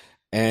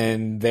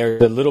 And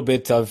there's a little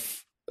bit of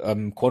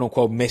quote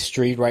unquote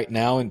mystery right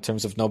now in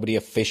terms of nobody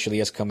officially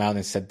has come out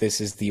and said this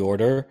is the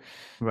order.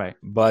 Right.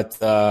 But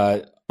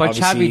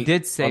Xavi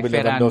did say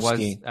Ferran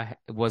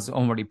was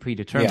already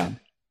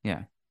predetermined.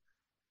 Yeah.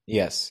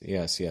 Yes,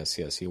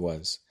 he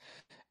was.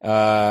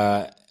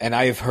 And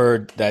I've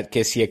heard that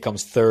Kessié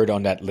comes 3rd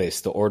on that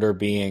list, the order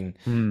being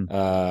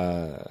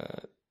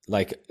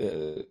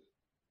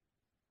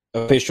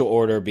official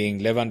order being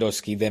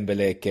Lewandowski,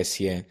 Dembélé,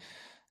 Kessié.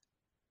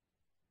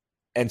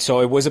 And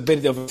so it was a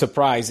bit of a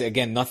surprise.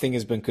 Again, nothing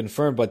has been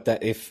confirmed, but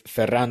that if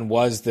Ferran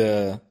was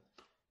the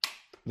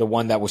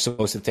one that was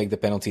supposed to take the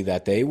penalty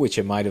that day, which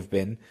it might have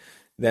been,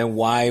 then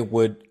why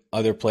would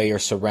other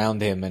players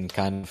surround him and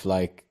kind of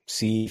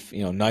see if,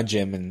 nudge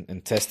him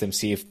and test him,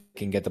 see if they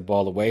can get the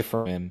ball away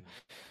from him?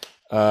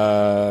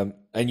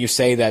 And you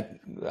say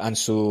that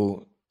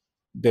Ansu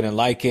didn't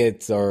like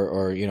it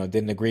or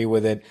didn't agree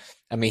with it.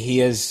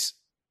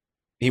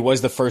 He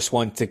was the first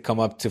one to come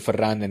up to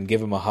Ferran and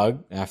give him a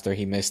hug after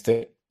he missed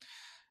it.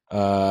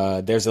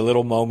 There's a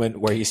little moment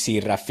where you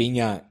see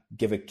Rafinha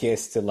give a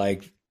kiss to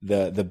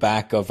the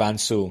back of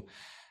Ansu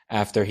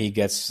after he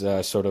gets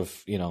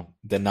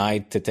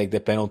denied to take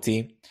the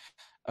penalty.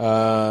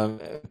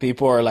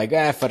 People are like,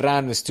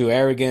 Ferran is too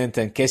arrogant,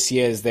 and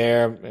Kessié is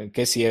there.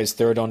 Kessié is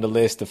 3rd on the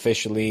list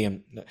officially,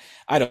 and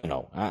I don't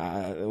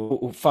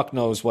know. Fuck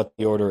knows what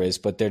the order is,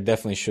 but there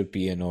definitely should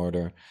be an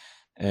order.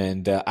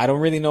 And I don't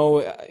really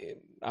know.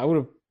 I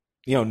would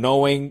have,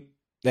 knowing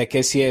that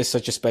Kessié is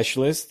such a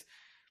specialist,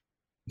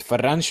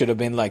 Ferran should have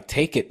been like,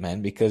 take it,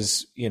 man,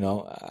 because,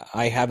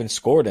 I haven't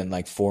scored in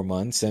like 4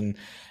 months, and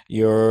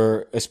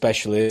you're a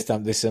specialist.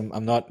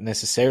 I'm not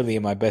necessarily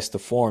in my best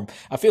of form.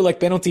 I feel like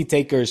penalty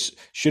takers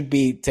should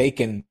be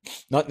taken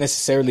not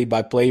necessarily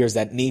by players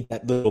that need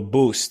that little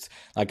boost.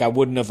 Like, I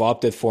wouldn't have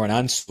opted for an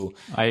Ansu,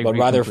 I but agree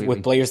rather completely.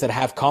 with players that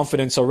have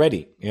confidence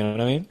already. You know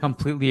what I mean?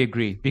 Completely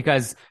agree,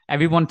 because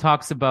everyone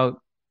talks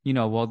about,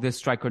 well, this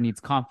striker needs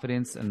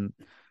confidence,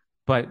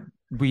 but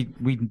we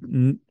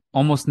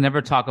almost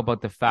never talk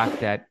about the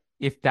fact that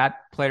if that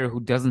player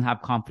who doesn't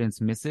have confidence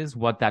misses,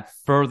 what that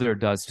further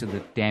does to the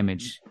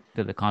damage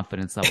to the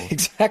confidence level.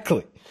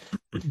 Exactly.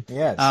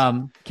 Yes.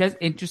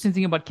 Interesting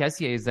thing about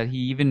Kessie is that he,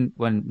 even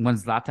when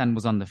Zlatan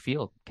was on the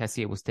field,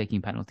 Kessie was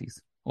taking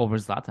penalties over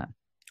Zlatan.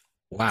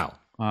 Wow.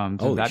 So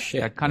Holy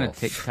shit. that kind of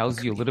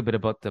tells you a little bit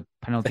about the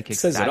penalty kick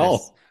says status. It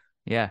all.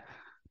 Yeah.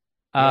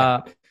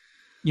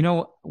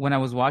 When I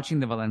was watching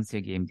the Valencia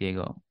game,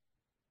 Diego,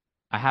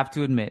 I have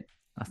to admit,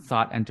 a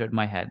thought entered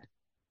my head,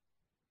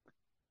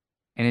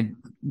 and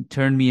it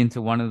turned me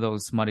into one of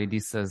those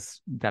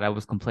madridistas that I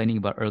was complaining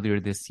about earlier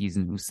this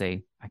season, who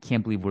say, I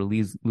can't believe we're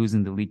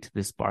losing the league to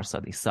this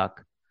Barca. They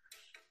suck.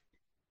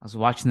 I was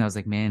watching, I was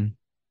like, man,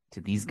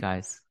 to these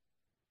guys,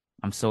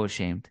 I'm so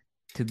ashamed.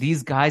 To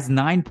these guys,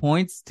 9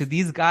 points. To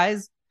these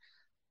guys,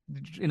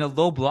 in a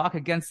low block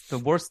against the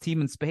worst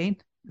team in Spain.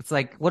 It's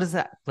like, what is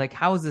that? Like,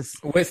 how is this?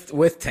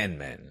 With 10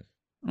 men.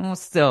 Oh,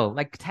 still,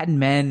 like 10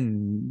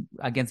 men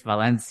against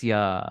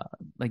Valencia,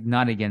 like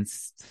not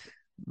against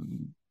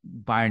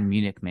Bayern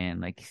Munich, man.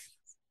 Like,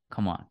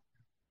 come on.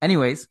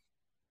 Anyways,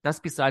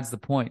 that's besides the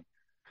point.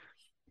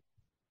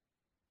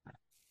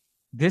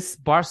 This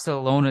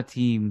Barcelona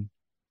team,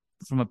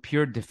 from a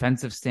pure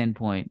defensive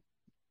standpoint,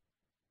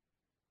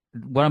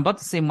 what I'm about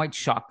to say might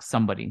shock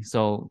somebody.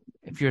 So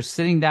if you're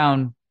sitting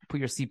down, put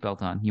your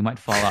seatbelt on. You might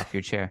fall off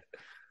your chair.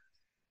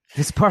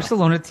 This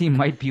Barcelona team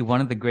might be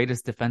one of the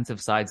greatest defensive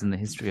sides in the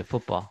history of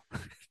football.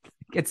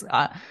 It's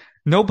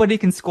nobody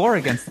can score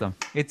against them.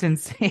 It's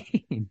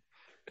insane.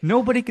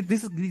 Nobody could.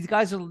 These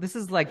guys are. This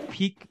is like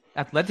peak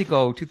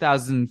Atletico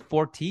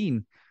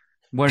 2014,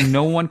 where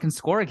no one can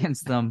score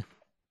against them.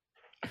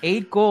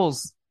 8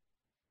 goals.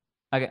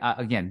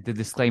 Again, the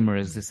disclaimer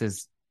is this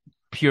is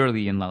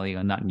purely in La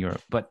Liga, not in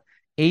Europe. But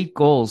 8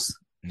 goals.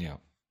 Yeah.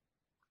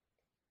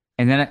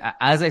 And then,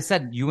 as I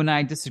said, you and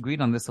I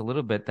disagreed on this a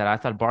little bit, that I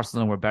thought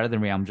Barcelona were better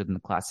than Real Madrid in the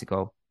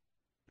Clásico.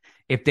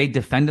 If they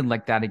defended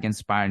like that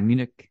against Bayern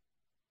Munich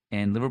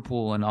and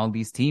Liverpool and all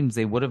these teams,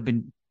 they would have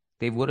been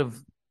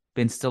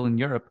still in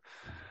Europe.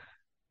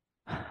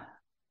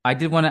 I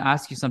did want to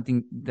ask you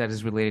something that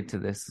is related to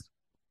this.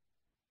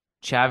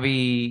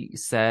 Xavi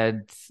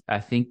said, I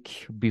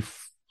think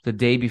the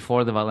day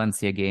before the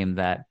Valencia game,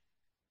 that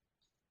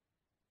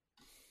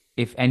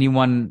if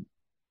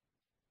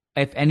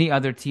any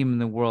other team in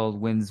the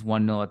world wins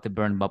 1-0 at the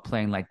Bernabeu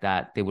playing like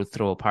that, they would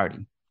throw a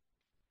party.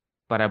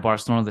 But at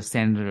Barcelona, the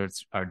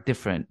standards are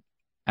different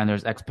and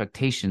there's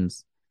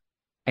expectations.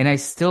 And I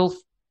still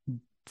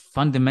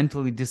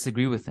fundamentally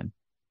disagree with him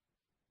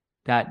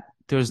that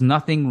there's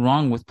nothing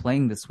wrong with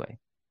playing this way.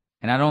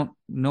 And I don't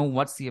know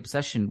what's the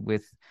obsession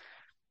with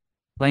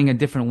playing a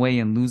different way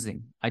and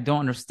losing. I don't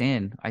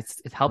understand.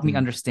 Help me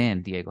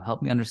understand, Diego.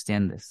 Help me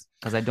understand this,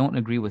 because I don't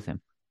agree with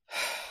him.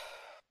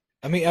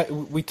 I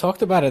mean, we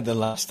talked about it the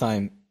last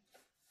time,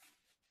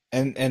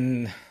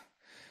 and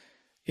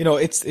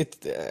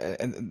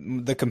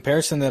the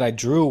comparison that I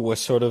drew was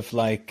sort of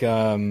like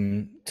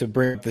to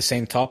bring up the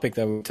same topic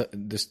that we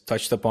just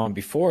touched upon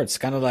before. It's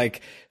kind of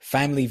like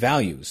family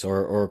values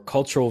or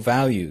cultural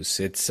values.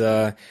 It's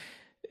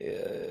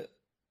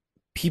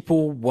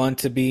people want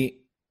to be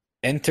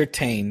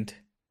entertained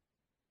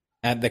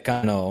at the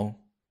Camp Nou.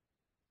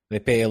 They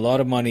pay a lot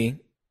of money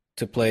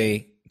to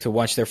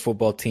watch their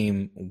football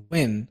team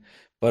win,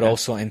 but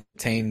also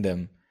entertain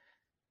them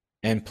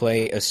and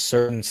play a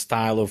certain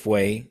style of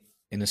way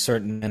in a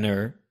certain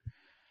manner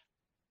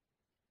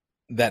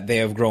that they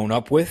have grown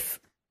up with,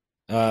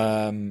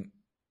 that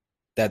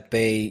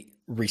they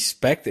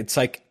respect. It's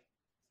like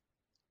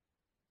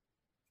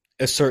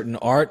a certain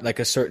art, like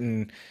a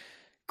certain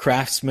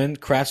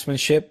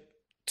craftsmanship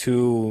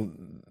to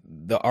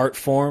the art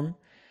form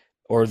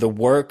or the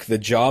work, the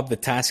job, the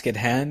task at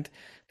hand,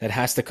 that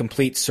has to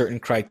complete certain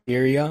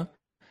criteria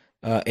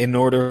in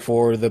order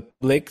for the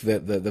public,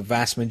 the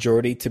vast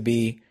majority, to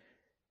be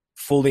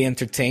fully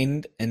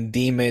entertained and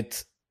deem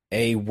it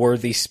a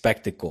worthy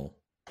spectacle.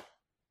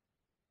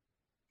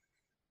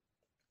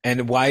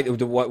 And why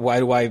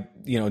do I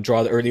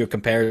draw the earlier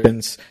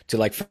comparisons to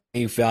like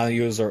family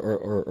values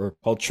or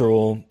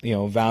cultural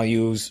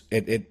values?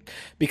 It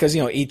because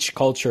each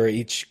culture,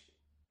 each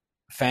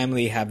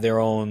family have their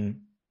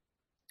own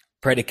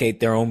predicate,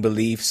 their own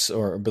beliefs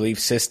or belief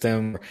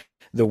system,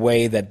 the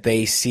way that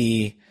they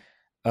see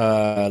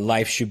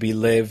life should be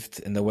lived,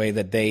 and the way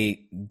that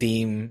they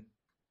deem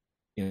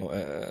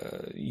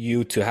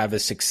you to have a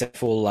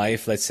successful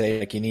life. Let's say,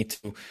 like, you need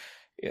to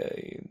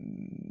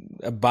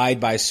abide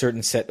by a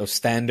certain set of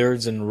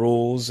standards and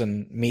rules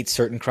and meet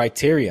certain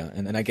criteria,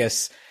 and I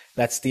guess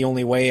that's the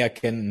only way I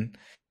can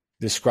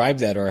describe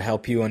that or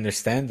help you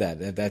understand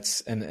that.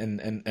 That's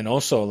and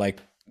also, like,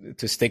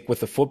 to stick with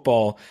the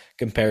football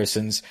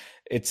comparisons,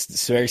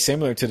 it's very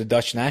similar to the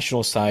Dutch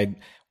national side,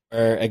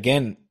 where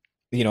again,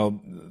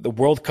 the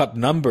World Cup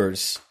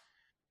numbers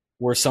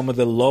were some of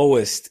the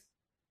lowest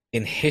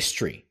in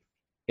history,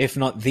 if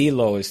not the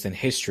lowest in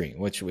history,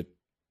 which would,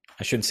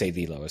 I shouldn't say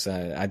the lowest.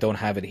 I don't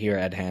have it here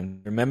at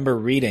hand. Remember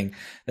reading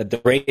that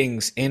the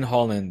ratings in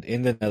Holland,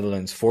 in the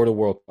Netherlands for the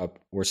World Cup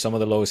were some of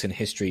the lowest in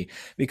history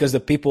because the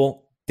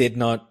people did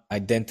not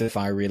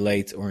identify,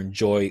 relate, or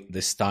enjoy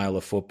the style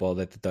of football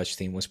that the Dutch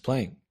team was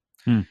playing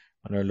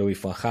under Louis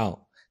van Gaal.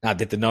 Now,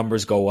 did the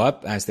numbers go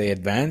up as they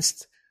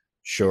advanced?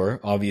 Sure,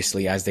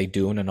 obviously, as they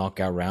do in a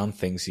knockout round,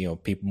 things,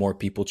 more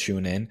people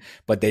tune in,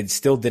 but they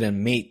still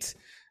didn't meet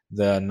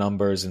the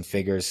numbers and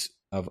figures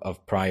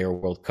of prior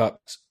World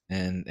Cups.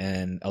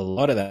 And a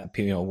lot of that,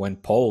 when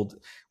polled,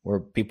 where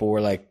people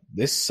were like,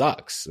 this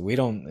sucks. We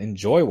don't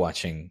enjoy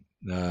watching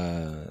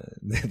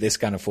this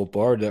kind of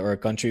football or a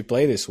country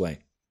play this way.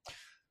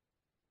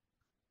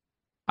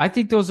 I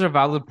think those are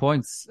valid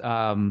points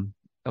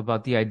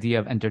about the idea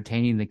of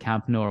entertaining the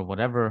Camp Nou or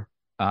whatever.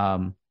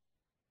 I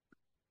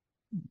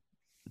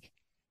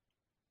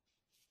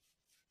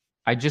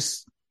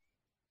guess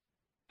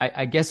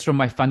from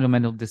my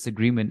fundamental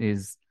disagreement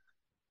is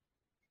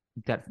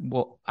that,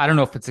 well, I don't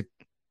know if it's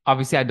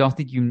obviously, I don't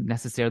think you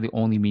necessarily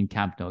only mean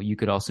Camp Nou. You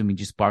could also mean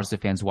just Barca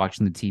fans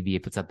watching the TV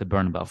if it's at the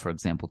Bernabeu, for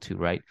example, too,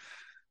 right?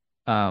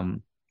 Of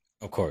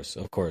course.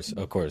 That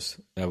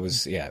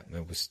was,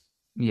 it was.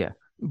 Yeah.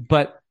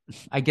 But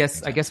I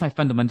guess my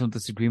fundamental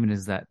disagreement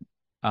is that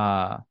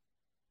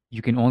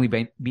you can only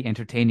be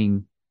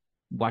entertaining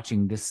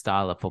watching this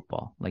style of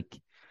football. Like,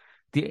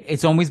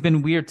 it's always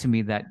been weird to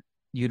me that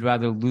you'd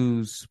rather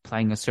lose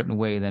playing a certain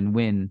way than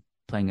win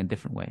playing a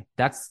different way.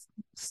 It's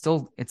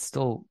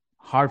still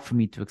hard for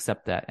me to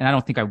accept that. And I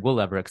don't think I will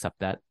ever accept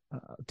that,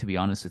 to be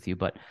honest with you.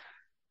 But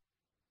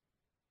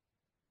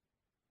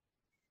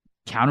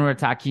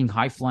counterattacking,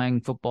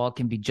 high-flying football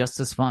can be just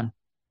as fun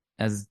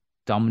as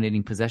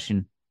dominating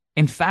possession.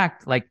 In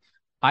fact,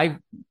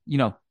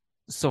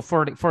 so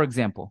for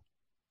example,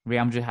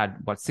 Real Madrid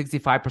had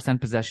 65%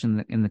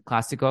 possession in the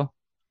Clásico.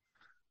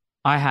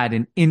 I had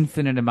an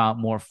infinite amount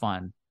more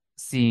fun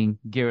seeing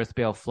Gareth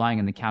Bale flying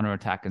in the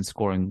counterattack and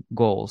scoring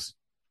goals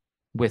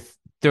with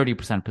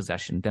 30%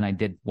 possession than I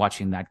did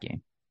watching that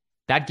game.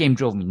 That game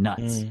drove me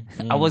nuts.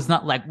 I was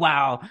not like,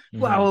 wow,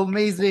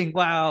 amazing,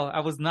 wow. I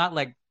was not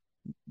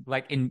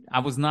I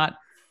was not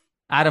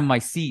out of my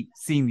seat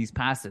seeing these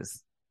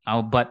passes.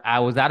 But I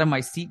was out of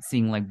my seat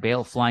seeing like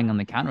Bale flying on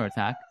the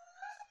counterattack.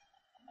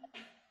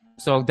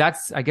 So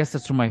I guess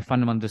that's where my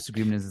fundamental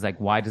disagreement is like,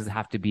 why does it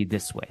have to be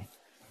this way?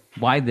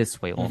 Why this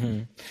way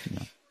only?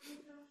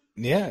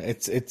 Yeah,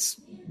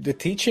 it's the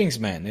teachings,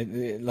 man.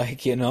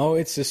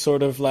 It's just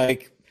sort of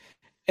like,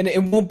 and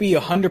it won't be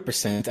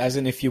 100%, as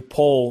in if you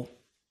poll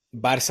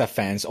Barca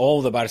fans,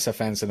 all the Barca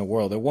fans in the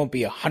world, it won't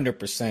be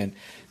 100%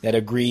 that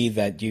agree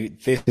that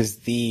this is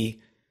the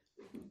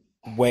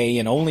way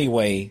and only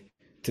way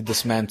to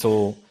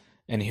dismantle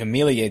and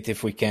humiliate,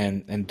 if we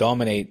can, and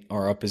dominate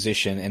our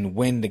opposition and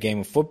win the game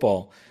of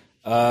football.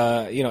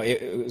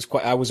 It was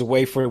I was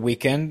away for a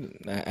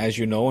weekend, as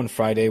you know. On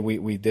Friday,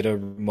 we did a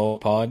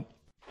remote pod,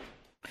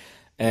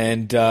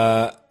 and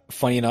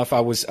funny enough, I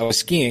was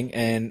skiing,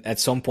 and at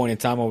some point in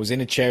time, I was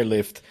in a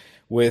chairlift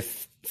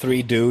with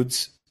three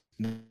dudes.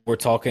 We're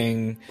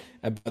talking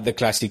about the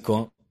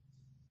Clásico,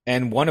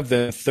 and one of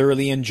them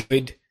thoroughly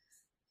enjoyed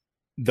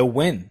the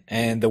win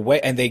and the way,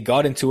 and they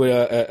got into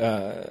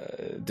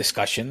a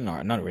discussion,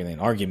 or not really an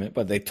argument,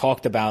 but they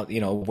talked about,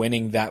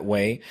 winning that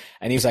way.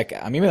 And he was like,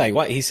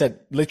 what? He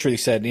literally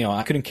said,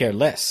 I couldn't care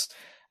less.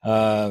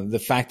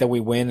 The fact that we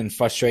win and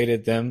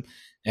frustrated them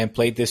and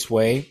played this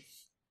way,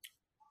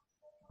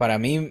 para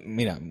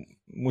mí,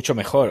 mucho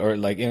mejor, or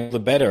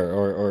the better,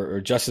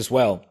 or just as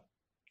well.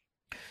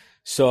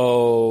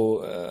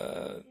 So,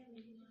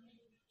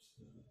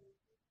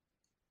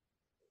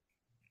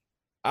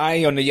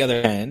 on the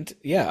other hand,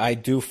 I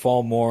do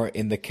fall more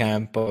in the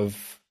camp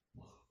of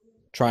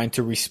trying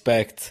to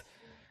respect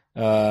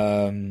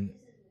that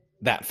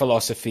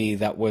philosophy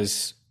that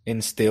was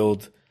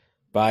instilled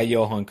by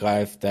Johan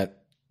Cruyff,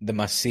 that the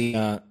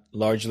Masia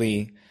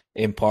largely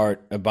in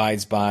part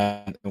abides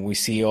by, and we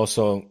see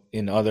also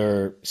in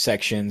other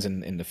sections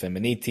and in the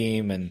Femini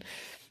team. And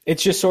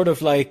it's just sort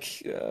of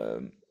like,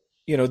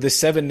 the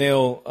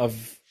 7-0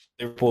 of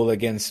Liverpool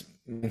against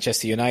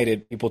Manchester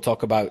United, people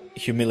talk about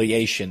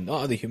humiliation.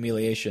 Oh, the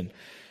humiliation.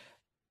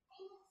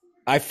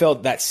 I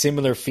felt that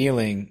similar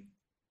feeling,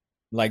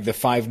 like the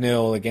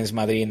 5-0 against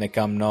Madrid in the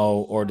Camp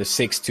Nou, or the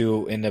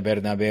 6-2 in the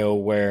Bernabeu,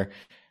 where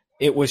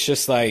it was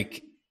just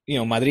like,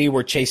 Madrid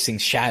were chasing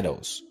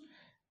shadows.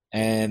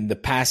 And the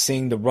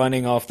passing, the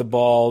running off the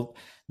ball,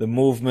 the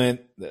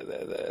movement,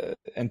 the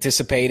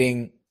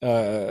anticipating,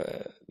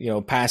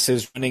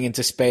 passes, running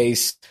into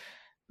space,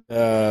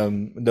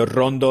 the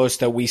rondos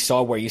that we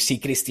saw where you see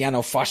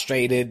Cristiano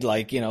frustrated,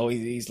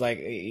 he's like,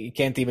 he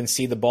can't even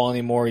see the ball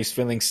anymore. He's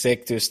feeling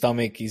sick to his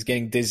stomach. He's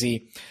getting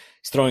dizzy.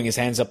 He's throwing his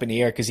hands up in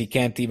the air because he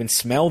can't even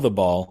smell the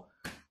ball,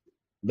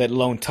 let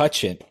alone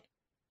touch it.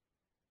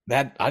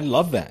 That I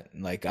love that.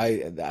 Like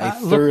I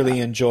thoroughly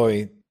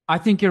enjoy. I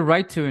think you're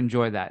right to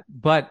enjoy that,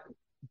 but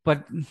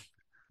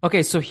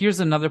okay. So here's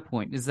another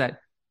point: is that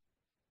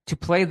to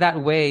play that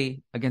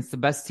way against the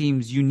best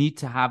teams, you need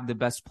to have the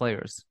best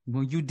players.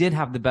 Well, you did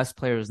have the best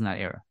players in that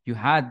era. You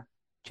had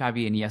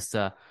Xavi,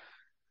 Iniesta,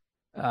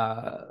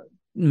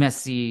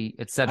 Messi,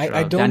 etc.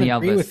 I don't Dani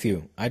agree Alves. with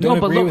you. I don't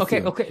agree with you.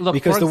 Okay, look,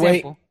 because for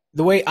example,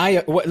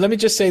 let me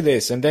just say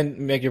this and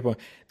then make your point.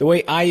 The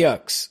way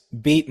Ajax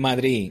beat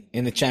Madrid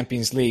in the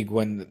Champions League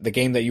when the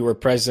game that you were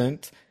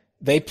present,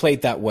 they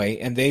played that way,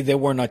 and they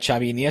were not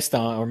Xavi,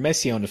 Iniesta, or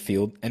Messi on the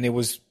field, and it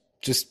was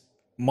just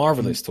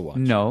marvelous to watch.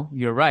 No,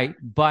 you're right,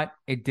 but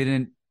it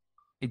didn't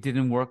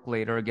work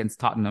later against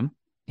Tottenham,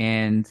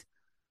 and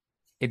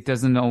it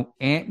doesn't know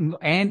and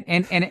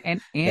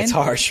That's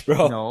harsh,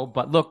 bro. No,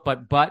 but look,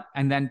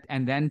 and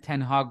then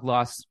Ten Hag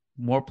lost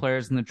more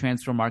players in the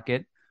transfer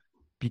market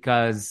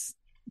because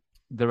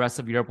the rest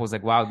of Europe was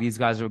like, wow, these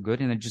guys are good,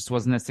 and it just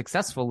wasn't as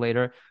successful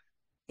later.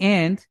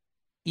 And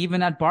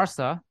even at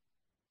Barca,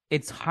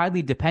 it's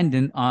highly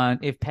dependent on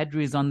if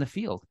Pedri is on the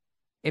field.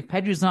 If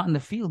Pedri's not in the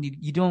field,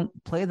 you don't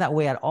play that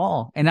way at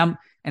all. And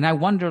I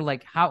wonder,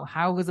 like,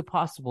 how is it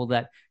possible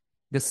that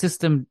the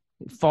system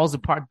falls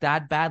apart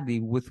that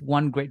badly with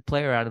one great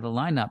player out of the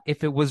lineup?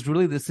 If it was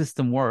really the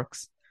system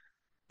works,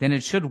 then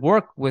it should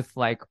work with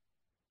like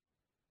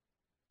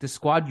the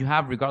squad you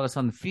have regardless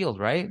on the field,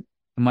 right?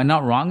 Am I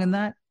not wrong in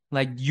that?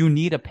 Like, you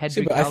need a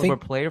Pedri caliber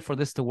player for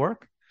this to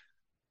work?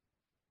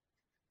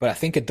 But I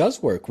think it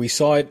does work. We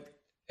saw it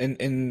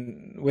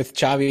in with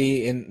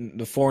Xavi in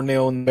the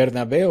 4-0 in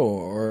Bernabeu,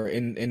 or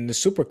in the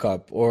Super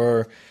Cup,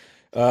 or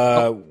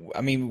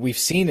I mean, we've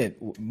seen it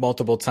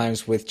multiple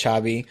times with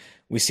Xavi.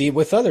 We see it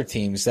with other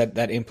teams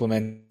that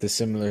implement the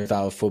similar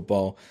style of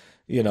football.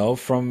 You know,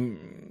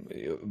 from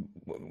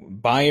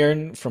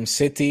Bayern, from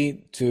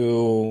City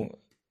to,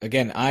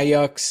 again,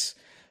 Ajax.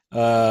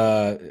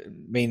 I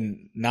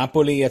mean,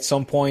 Napoli at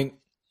some point.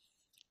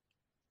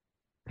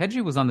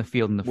 Pedri was on the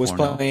field in the 4-0. Was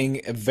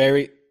playing a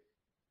very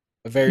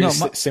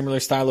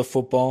similar style of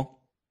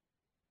football.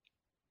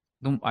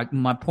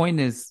 My point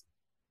is,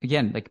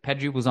 again, like,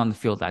 Pedri was on the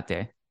field that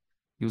day.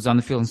 He was on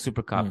the field in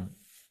Super Cup.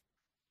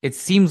 It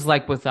seems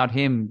like without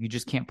him, you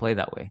just can't play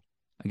that way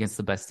against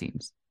the best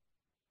teams.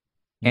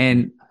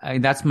 And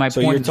that's my point. So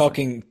you're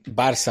talking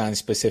Barca in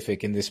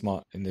specific in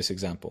this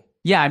example.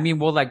 Yeah, I mean,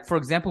 well, like, for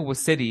example, with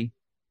City,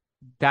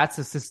 that's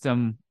a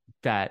system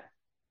that,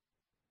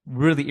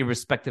 really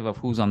irrespective of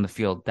who's on the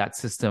field, that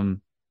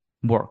system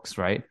works,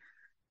 right?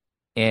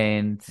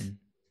 And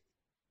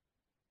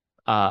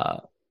I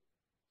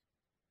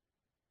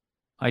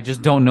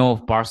just don't know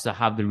if Barca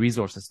have the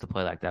resources to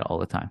play like that all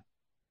the time.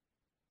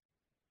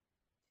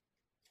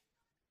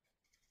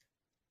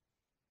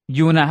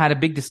 You and I had a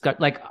big discussion.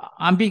 Like,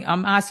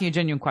 I'm asking a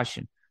genuine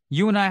question.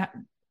 You and I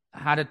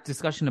had a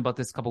discussion about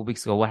this a couple of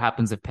weeks ago. What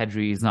happens if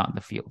Pedri is not in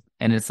the field?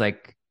 And it's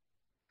like,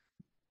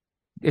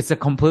 it's a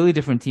completely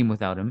different team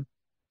without him.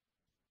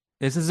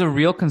 This is a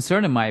real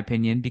concern, in my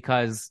opinion,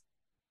 because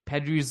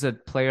Pedri is a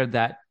player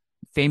that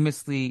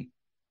famously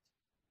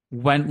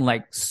went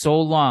like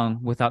so long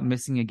without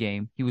missing a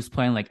game. He was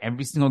playing like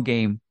every single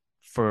game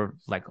for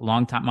like a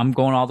long time. I'm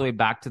going all the way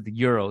back to the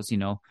Euros, you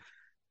know,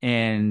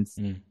 and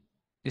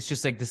it's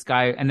just like this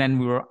guy. And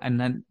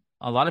then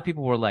a lot of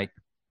people were like,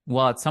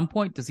 well, at some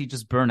point, does he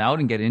just burn out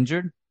and get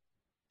injured?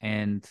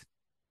 And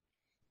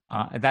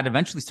that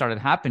eventually started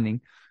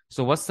happening.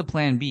 So what's the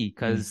plan B?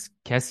 Because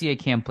Kessié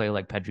can't play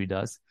like Pedri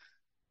does.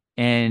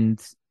 And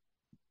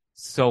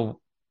so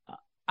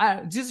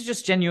these are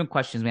just genuine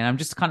questions, man. I'm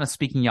just kind of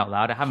speaking out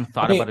loud. I haven't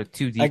thought about it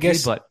too deeply, I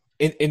guess, but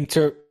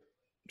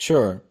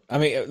sure. I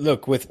mean,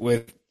 look, with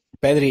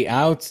Pedri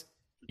out,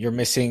 you're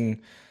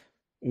missing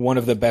one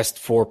of the best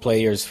four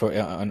players for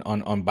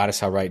on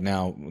Barca right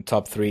now.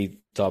 Top 3,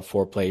 top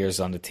 4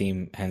 players on the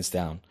team, hands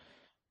down.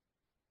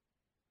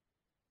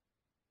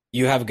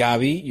 You have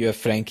Gavi, you have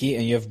Frankie,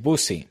 and you have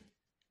Bussi.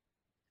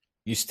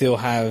 You still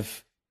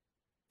have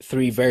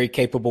 3 very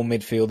capable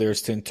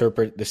midfielders to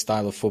interpret the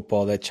style of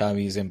football that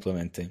Xavi is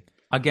implementing.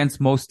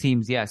 Against most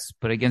teams, yes.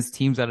 But against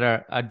teams that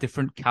are a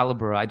different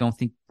caliber, I don't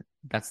think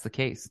that's the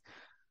case.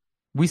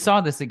 We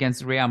saw this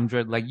against Real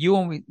Madrid.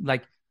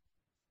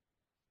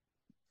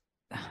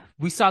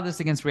 We saw this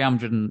against Real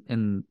Madrid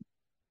and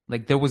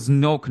like, there was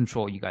no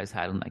control you guys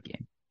had in that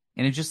game.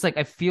 And it's just like,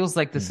 it feels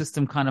like the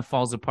system kind of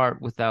falls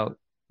apart without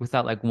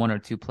like 1 or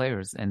 2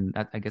 players. And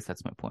I guess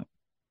that's my point.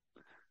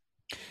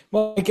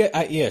 Well,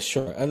 yeah,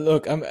 sure.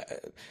 Look,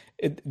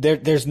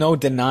 there's no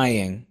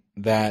denying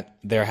that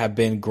there have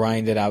been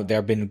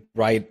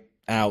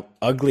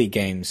ugly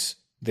games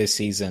this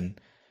season.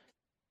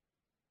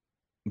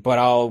 But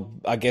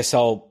I guess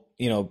I'll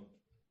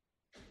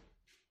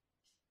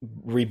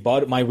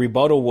my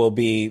rebuttal will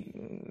be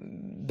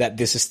that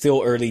this is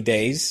still early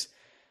days.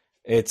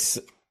 It's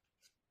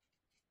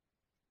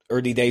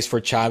early days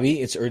for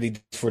Xavi. It's early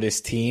days for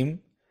this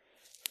team.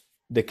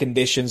 The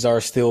conditions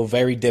are still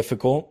very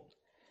difficult.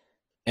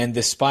 And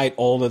despite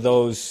all of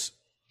those,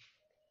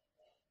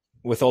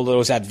 with all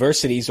those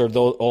adversities or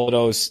all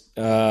those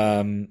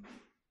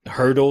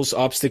hurdles,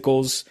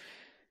 obstacles,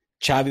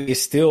 Xavi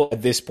is still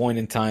at this point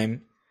in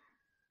time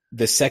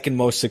the second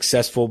most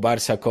successful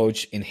Barca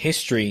coach in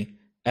history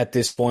at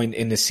this point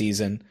in the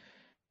season,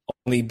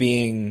 only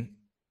being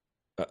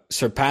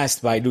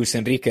surpassed by Luis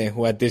Enrique,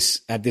 who at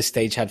this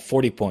stage had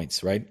 40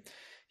 points, right?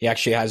 He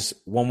actually has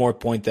one more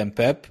point than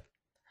Pep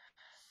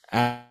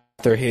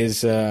after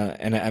his,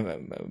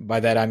 and by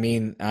that I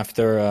mean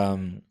after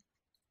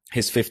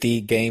his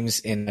 50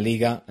 games in La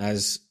Liga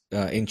as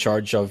in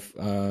charge of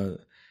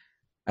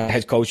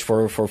head coach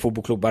for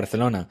Football Club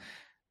Barcelona.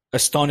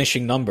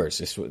 Astonishing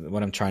numbers is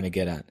what I'm trying to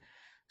get at.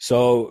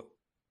 So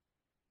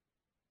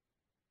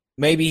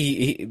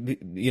maybe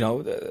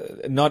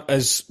not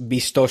as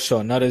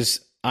vistoso, not as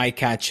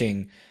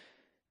eye-catching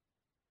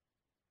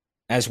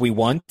as we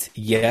want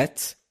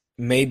yet.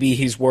 Maybe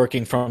he's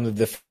working from the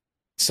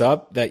defense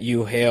up that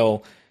you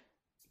hail,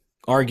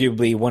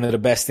 arguably one of the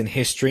best in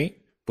history.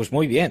 Pues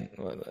muy bien.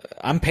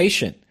 I'm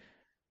patient.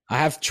 I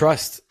have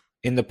trust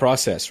in the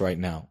process right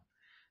now.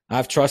 I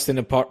have trust in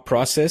the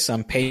process.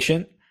 I'm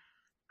patient.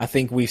 I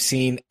think we've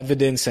seen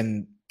evidence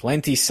and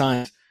plenty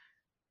signs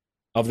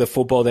of the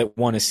football that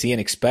we want to see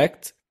and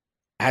expect.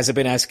 Has it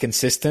been as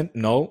consistent?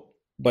 No.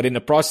 But in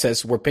the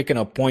process, we're picking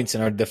up points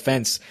and our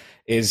defense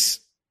is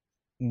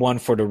one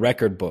for the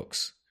record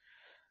books.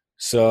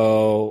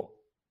 So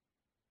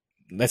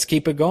let's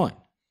keep it going.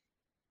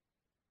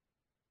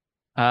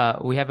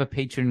 We have a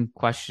patron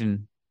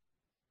question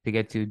to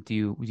get to.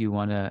 Do you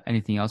want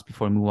anything else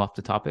before we move off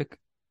the topic?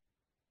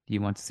 Do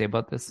you want to say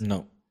about this?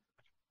 No.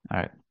 All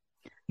right.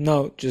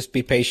 No, just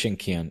be patient,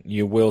 Kian.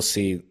 You will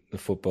see the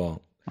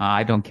football.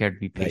 I don't care to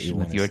be patient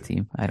with your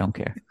team. I don't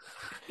care.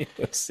 You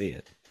will see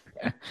it.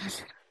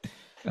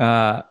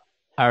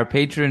 Our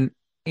patron,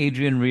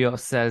 Adrian Rio,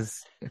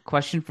 says, a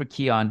question for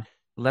Kian.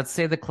 Let's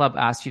say the club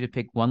asks you to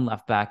pick one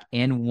left back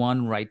and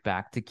one right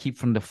back to keep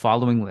from the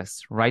following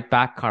list. Right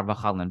back,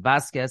 Carvajal and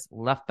Vasquez.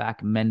 Left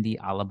back, Mendy,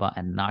 Alaba,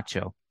 and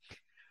Nacho.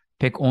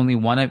 Pick only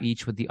one of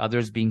each with the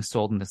others being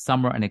sold in the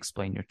summer and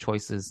explain your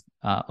choices.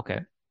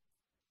 Okay.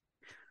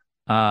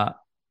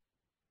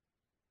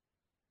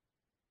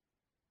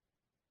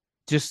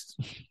 Just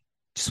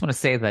want to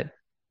say that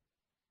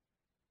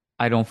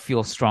I don't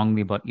feel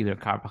strongly about either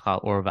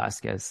Carvajal or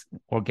Vasquez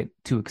or get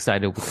too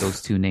excited with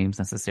those two names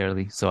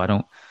necessarily. So I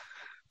don't,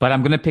 but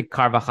I'm going to pick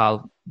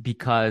Carvajal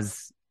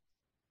because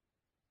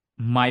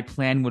my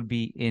plan would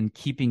be in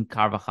keeping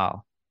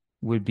Carvajal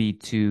would be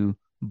to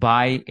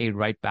buy a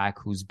right back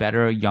who's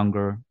better,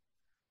 younger,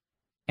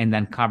 and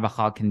then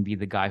Carvajal can be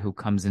the guy who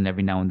comes in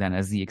every now and then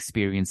as the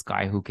experienced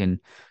guy who can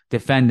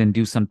defend and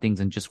do some things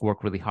and just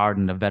work really hard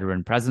in a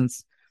veteran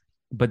presence.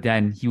 But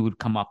then he would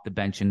come off the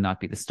bench and not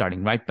be the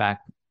starting right back.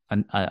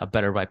 A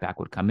better right back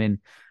would come in.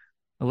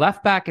 A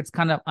left back, it's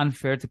kind of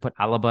unfair to put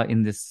Alaba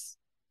in this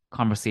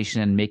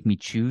conversation and make me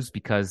choose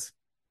because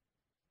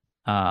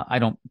I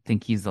don't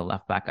think he's the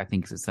left back. I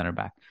think he's a center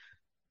back.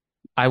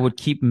 I would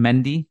keep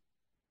Mendy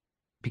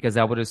because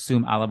I would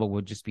assume Alaba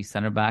would just be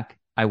center back.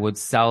 I would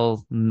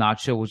sell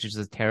Nacho, which is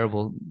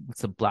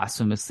it's a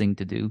blasphemous thing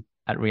to do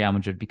at Real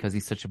Madrid because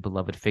he's such a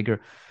beloved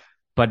figure.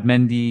 But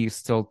Mendy is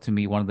still, to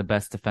me, one of the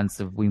best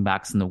defensive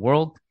wingbacks in the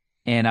world.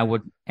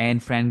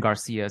 And Fran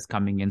Garcia is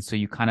coming in. So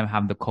you kind of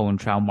have the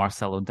Coentrao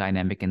Marcelo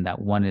dynamic in that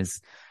one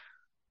is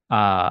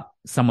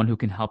someone who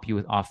can help you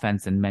with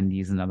offense and Mendy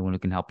is another one who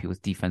can help you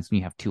with defense. And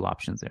you have two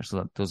options there.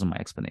 So those are my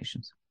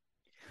explanations.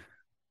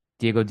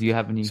 Diego, do you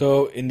have any?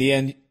 So in the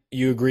end,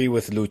 you agree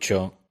with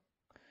Lucho.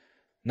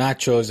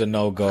 Nacho's a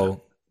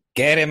no-go.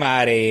 Get him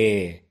out of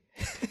here.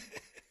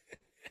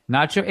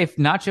 Nacho, if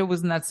Nacho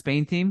was in that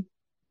Spain team,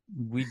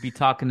 we'd be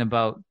talking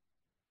about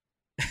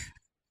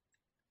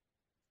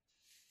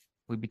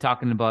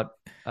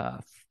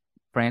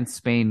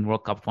France-Spain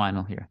World Cup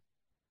final here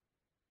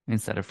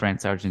instead of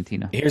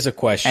France-Argentina. Here's a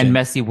question. And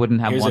Messi wouldn't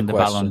have won the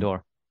Ballon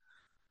d'Or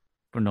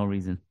for no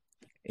reason.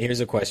 Here's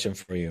a question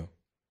for you.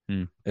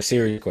 A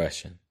serious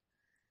question.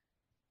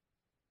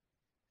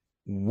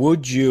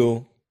 Would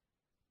you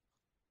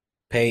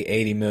pay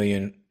 80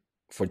 million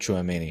for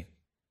Tchouaméni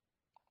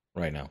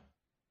right now?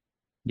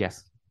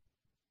 Yes.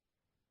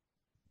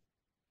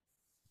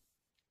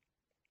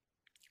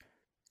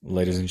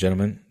 Ladies and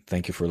gentlemen,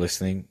 thank you for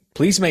listening.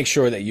 Please make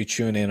sure that you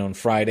tune in on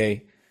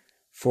Friday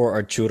for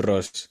our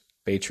Churros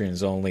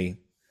Patreons only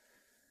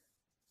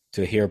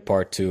to hear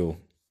part 2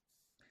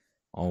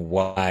 on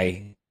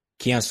why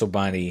Kian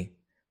Sobani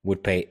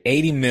would pay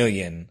 80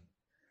 million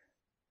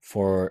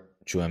for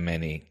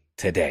Tchouaméni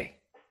today.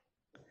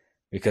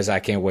 Because I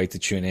can't wait to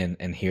tune in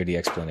and hear the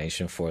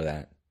explanation for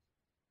that.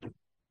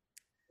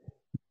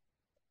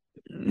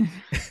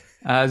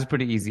 It's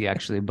pretty easy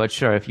actually, but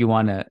sure, if you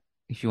want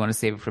to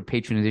save it for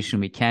Patreon edition,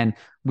 we can.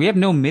 We have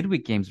no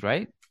midweek games,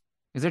 right?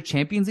 Is there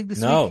Champions League this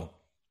week? No.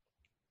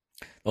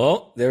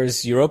 Oh,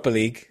 there's Europa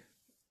League.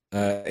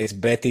 It's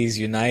Betis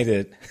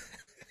United.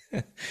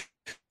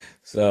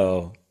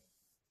 So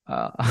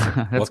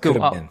that's what cool.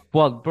 could have been?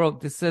 Well, bro,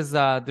 this says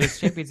there's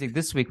Champions League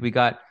this week. We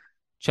got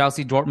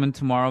Chelsea, Dortmund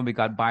tomorrow. We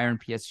got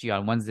Bayern, PSG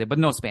on Wednesday, but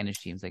no Spanish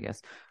teams, I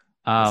guess.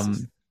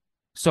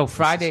 So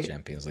Friday,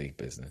 Champions League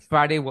business.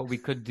 Friday, what we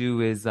could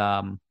do is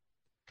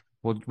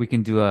we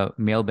can do a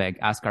mailbag,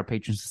 ask our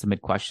patrons to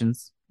submit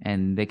questions,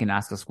 and they can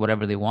ask us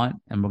whatever they want,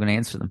 and we're going to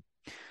answer them.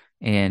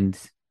 And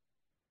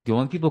the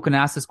only people who can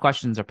ask us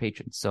questions are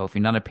patrons. So if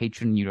you're not a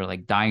patron, you're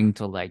like dying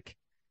to like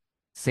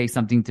say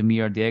something to me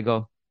or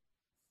Diego,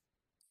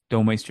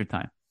 don't waste your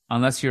time.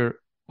 Unless you're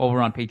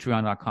over on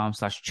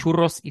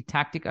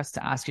patreon.com/churrositacticas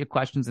to ask your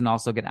questions and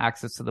also get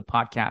access to the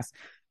podcast.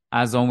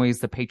 As always,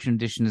 the patron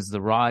edition is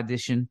the raw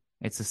edition.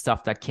 It's the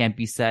stuff that can't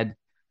be said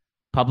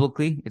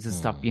publicly. It's the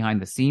stuff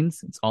behind the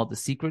scenes. It's all the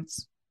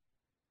secrets.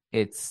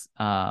 It's,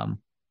 I'll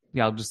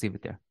just leave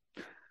it there.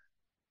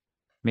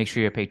 Make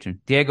sure you're a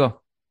patron.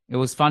 Diego, it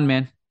was fun,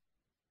 man.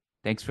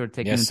 Thanks for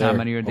taking the time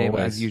out of your day,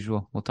 as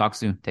usual. We'll talk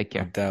soon. Take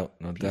care.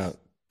 No doubt.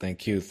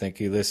 Thank you. Thank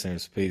you,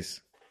 listeners.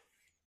 Peace.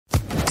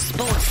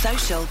 Sports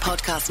Social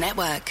Podcast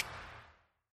Network.